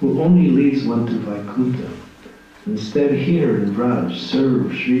 who only leads one to Vaikuntha. Instead, here in Raj,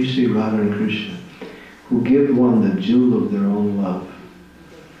 serve Sri Sri Radha and Krishna, who give one the jewel of their own love.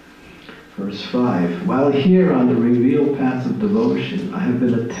 Verse 5, while here on the revealed path of devotion, I have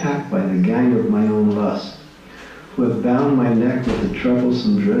been attacked by the gang of my own lust, who have bound my neck with the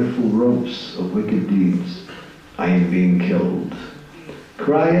troublesome, dreadful ropes of wicked deeds. I am being killed.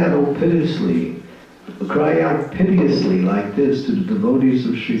 Cry out piteously like this to the devotees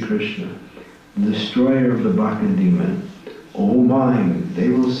of Sri Krishna, the destroyer of the Bhakti demon. O mind, they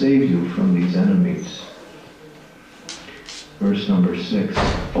will save you from these enemies. Verse number 6.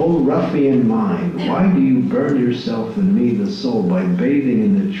 O ruffian mind, why do you burn yourself in me, the soul, by bathing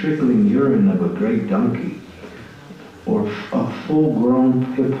in the trickling urine of a great donkey, or a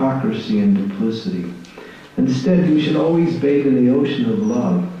full-grown hypocrisy and duplicity? Instead, you should always bathe in the ocean of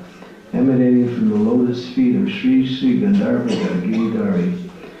love, emanating from the lotus feet of Sri Sri Gandharvika Giridhari,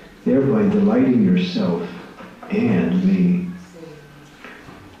 thereby delighting yourself and me.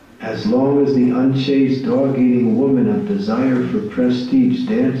 As long as the unchaste, dog-eating woman of desire for prestige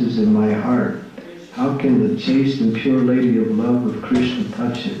dances in my heart, how can the chaste and pure lady of love of Krishna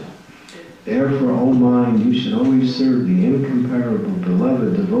touch it? Therefore, O mind, you should always serve the incomparable,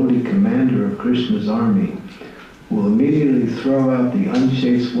 beloved, devotee commander of Krishna's army, who will immediately throw out the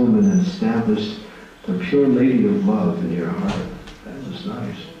unchaste woman and establish the pure lady of love in your heart. That was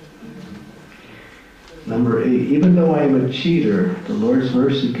nice. Number 8, even though I am a cheater, the Lord's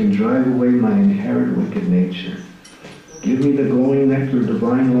mercy can drive away my inherent wicked nature. Give me the glowing nectar of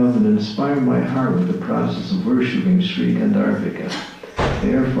divine love and inspire my heart with the process of worshipping Sri Gandharvika.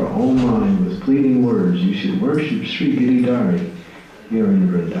 Therefore, O mind, with pleading words, you should worship Sri Giridhari here in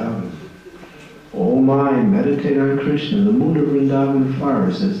Vrindavan. O mind, meditate on Krishna, the moon of Vrindavan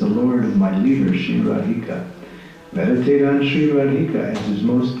forest, as the Lord of my leader, Sri Radhika. Meditate on Sri Radhika as his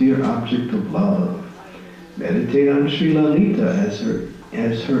most dear object of love. Meditate on Sri Lalita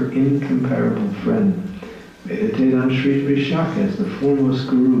as her incomparable friend. Meditate on Sri Vishaka as the foremost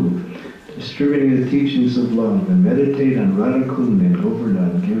guru, distributing the teachings of love, and meditate on Radhakund and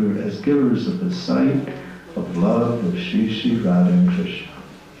Govardhan as givers of the sight of love of Sri Sri Radha and Krishna.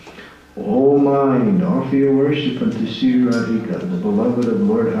 O mind, offer your worship unto Sri Radhika, the beloved of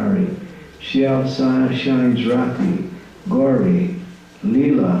Lord Hari. She outshines Rati, Gauri,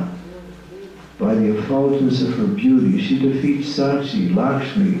 Leela. By the effulgence of her beauty, she defeats Sachi,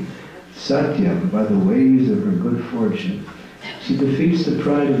 Lakshmi, Satyam by the ways of her good fortune. She defeats the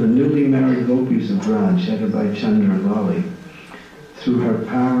pride of the newly married gopis of Raj, headed by Chandravali, through her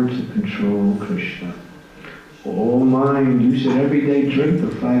power to control Krishna. O mind, you should every day drink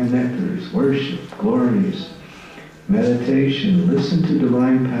the 5 nectars, worship, glories, meditation, listen to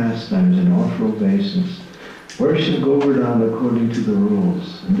divine pastimes, and offer obeisance. Worship Govardhan according to the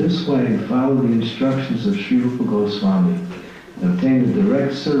rules. In this way, follow the instructions of Sri Rupa Goswami and obtain the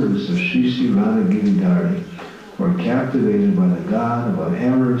direct service of Sri Sri Radha Giridhari, who are captivated by the God of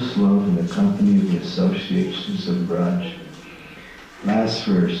amorous love in the company of the associations of Braj. Last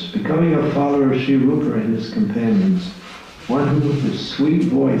verse. Becoming a follower of Sri Rupa and his companions, one who with a sweet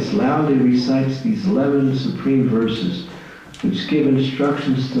voice loudly recites these 11 supreme verses, which give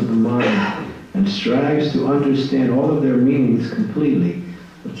instructions to the mind, and strives to understand all of their meanings completely,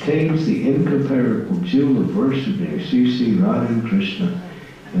 obtains the incomparable jewel of worshiping Sri Sri Radha and Krishna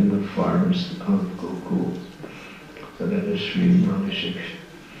in the forest of Gokul. So that is Sri Manah Siksa.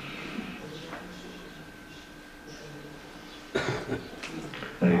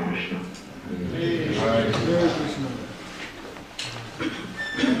 Hare Krishna. Hare Krishna.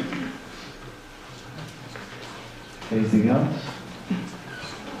 Anything else?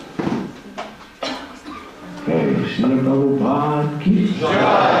 Okay, Srila Prabhupada ki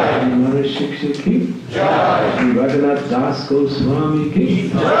Jai, Sri Manah Siksa ki Jai, Sri Raghunath Das Goswami ki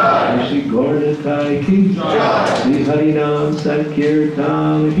Jai, Sri Gauranatai ki Jai, Sri Harinam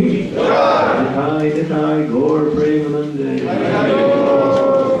Sankirtan ki Jai, Nitai Nitai Gaur Premanande.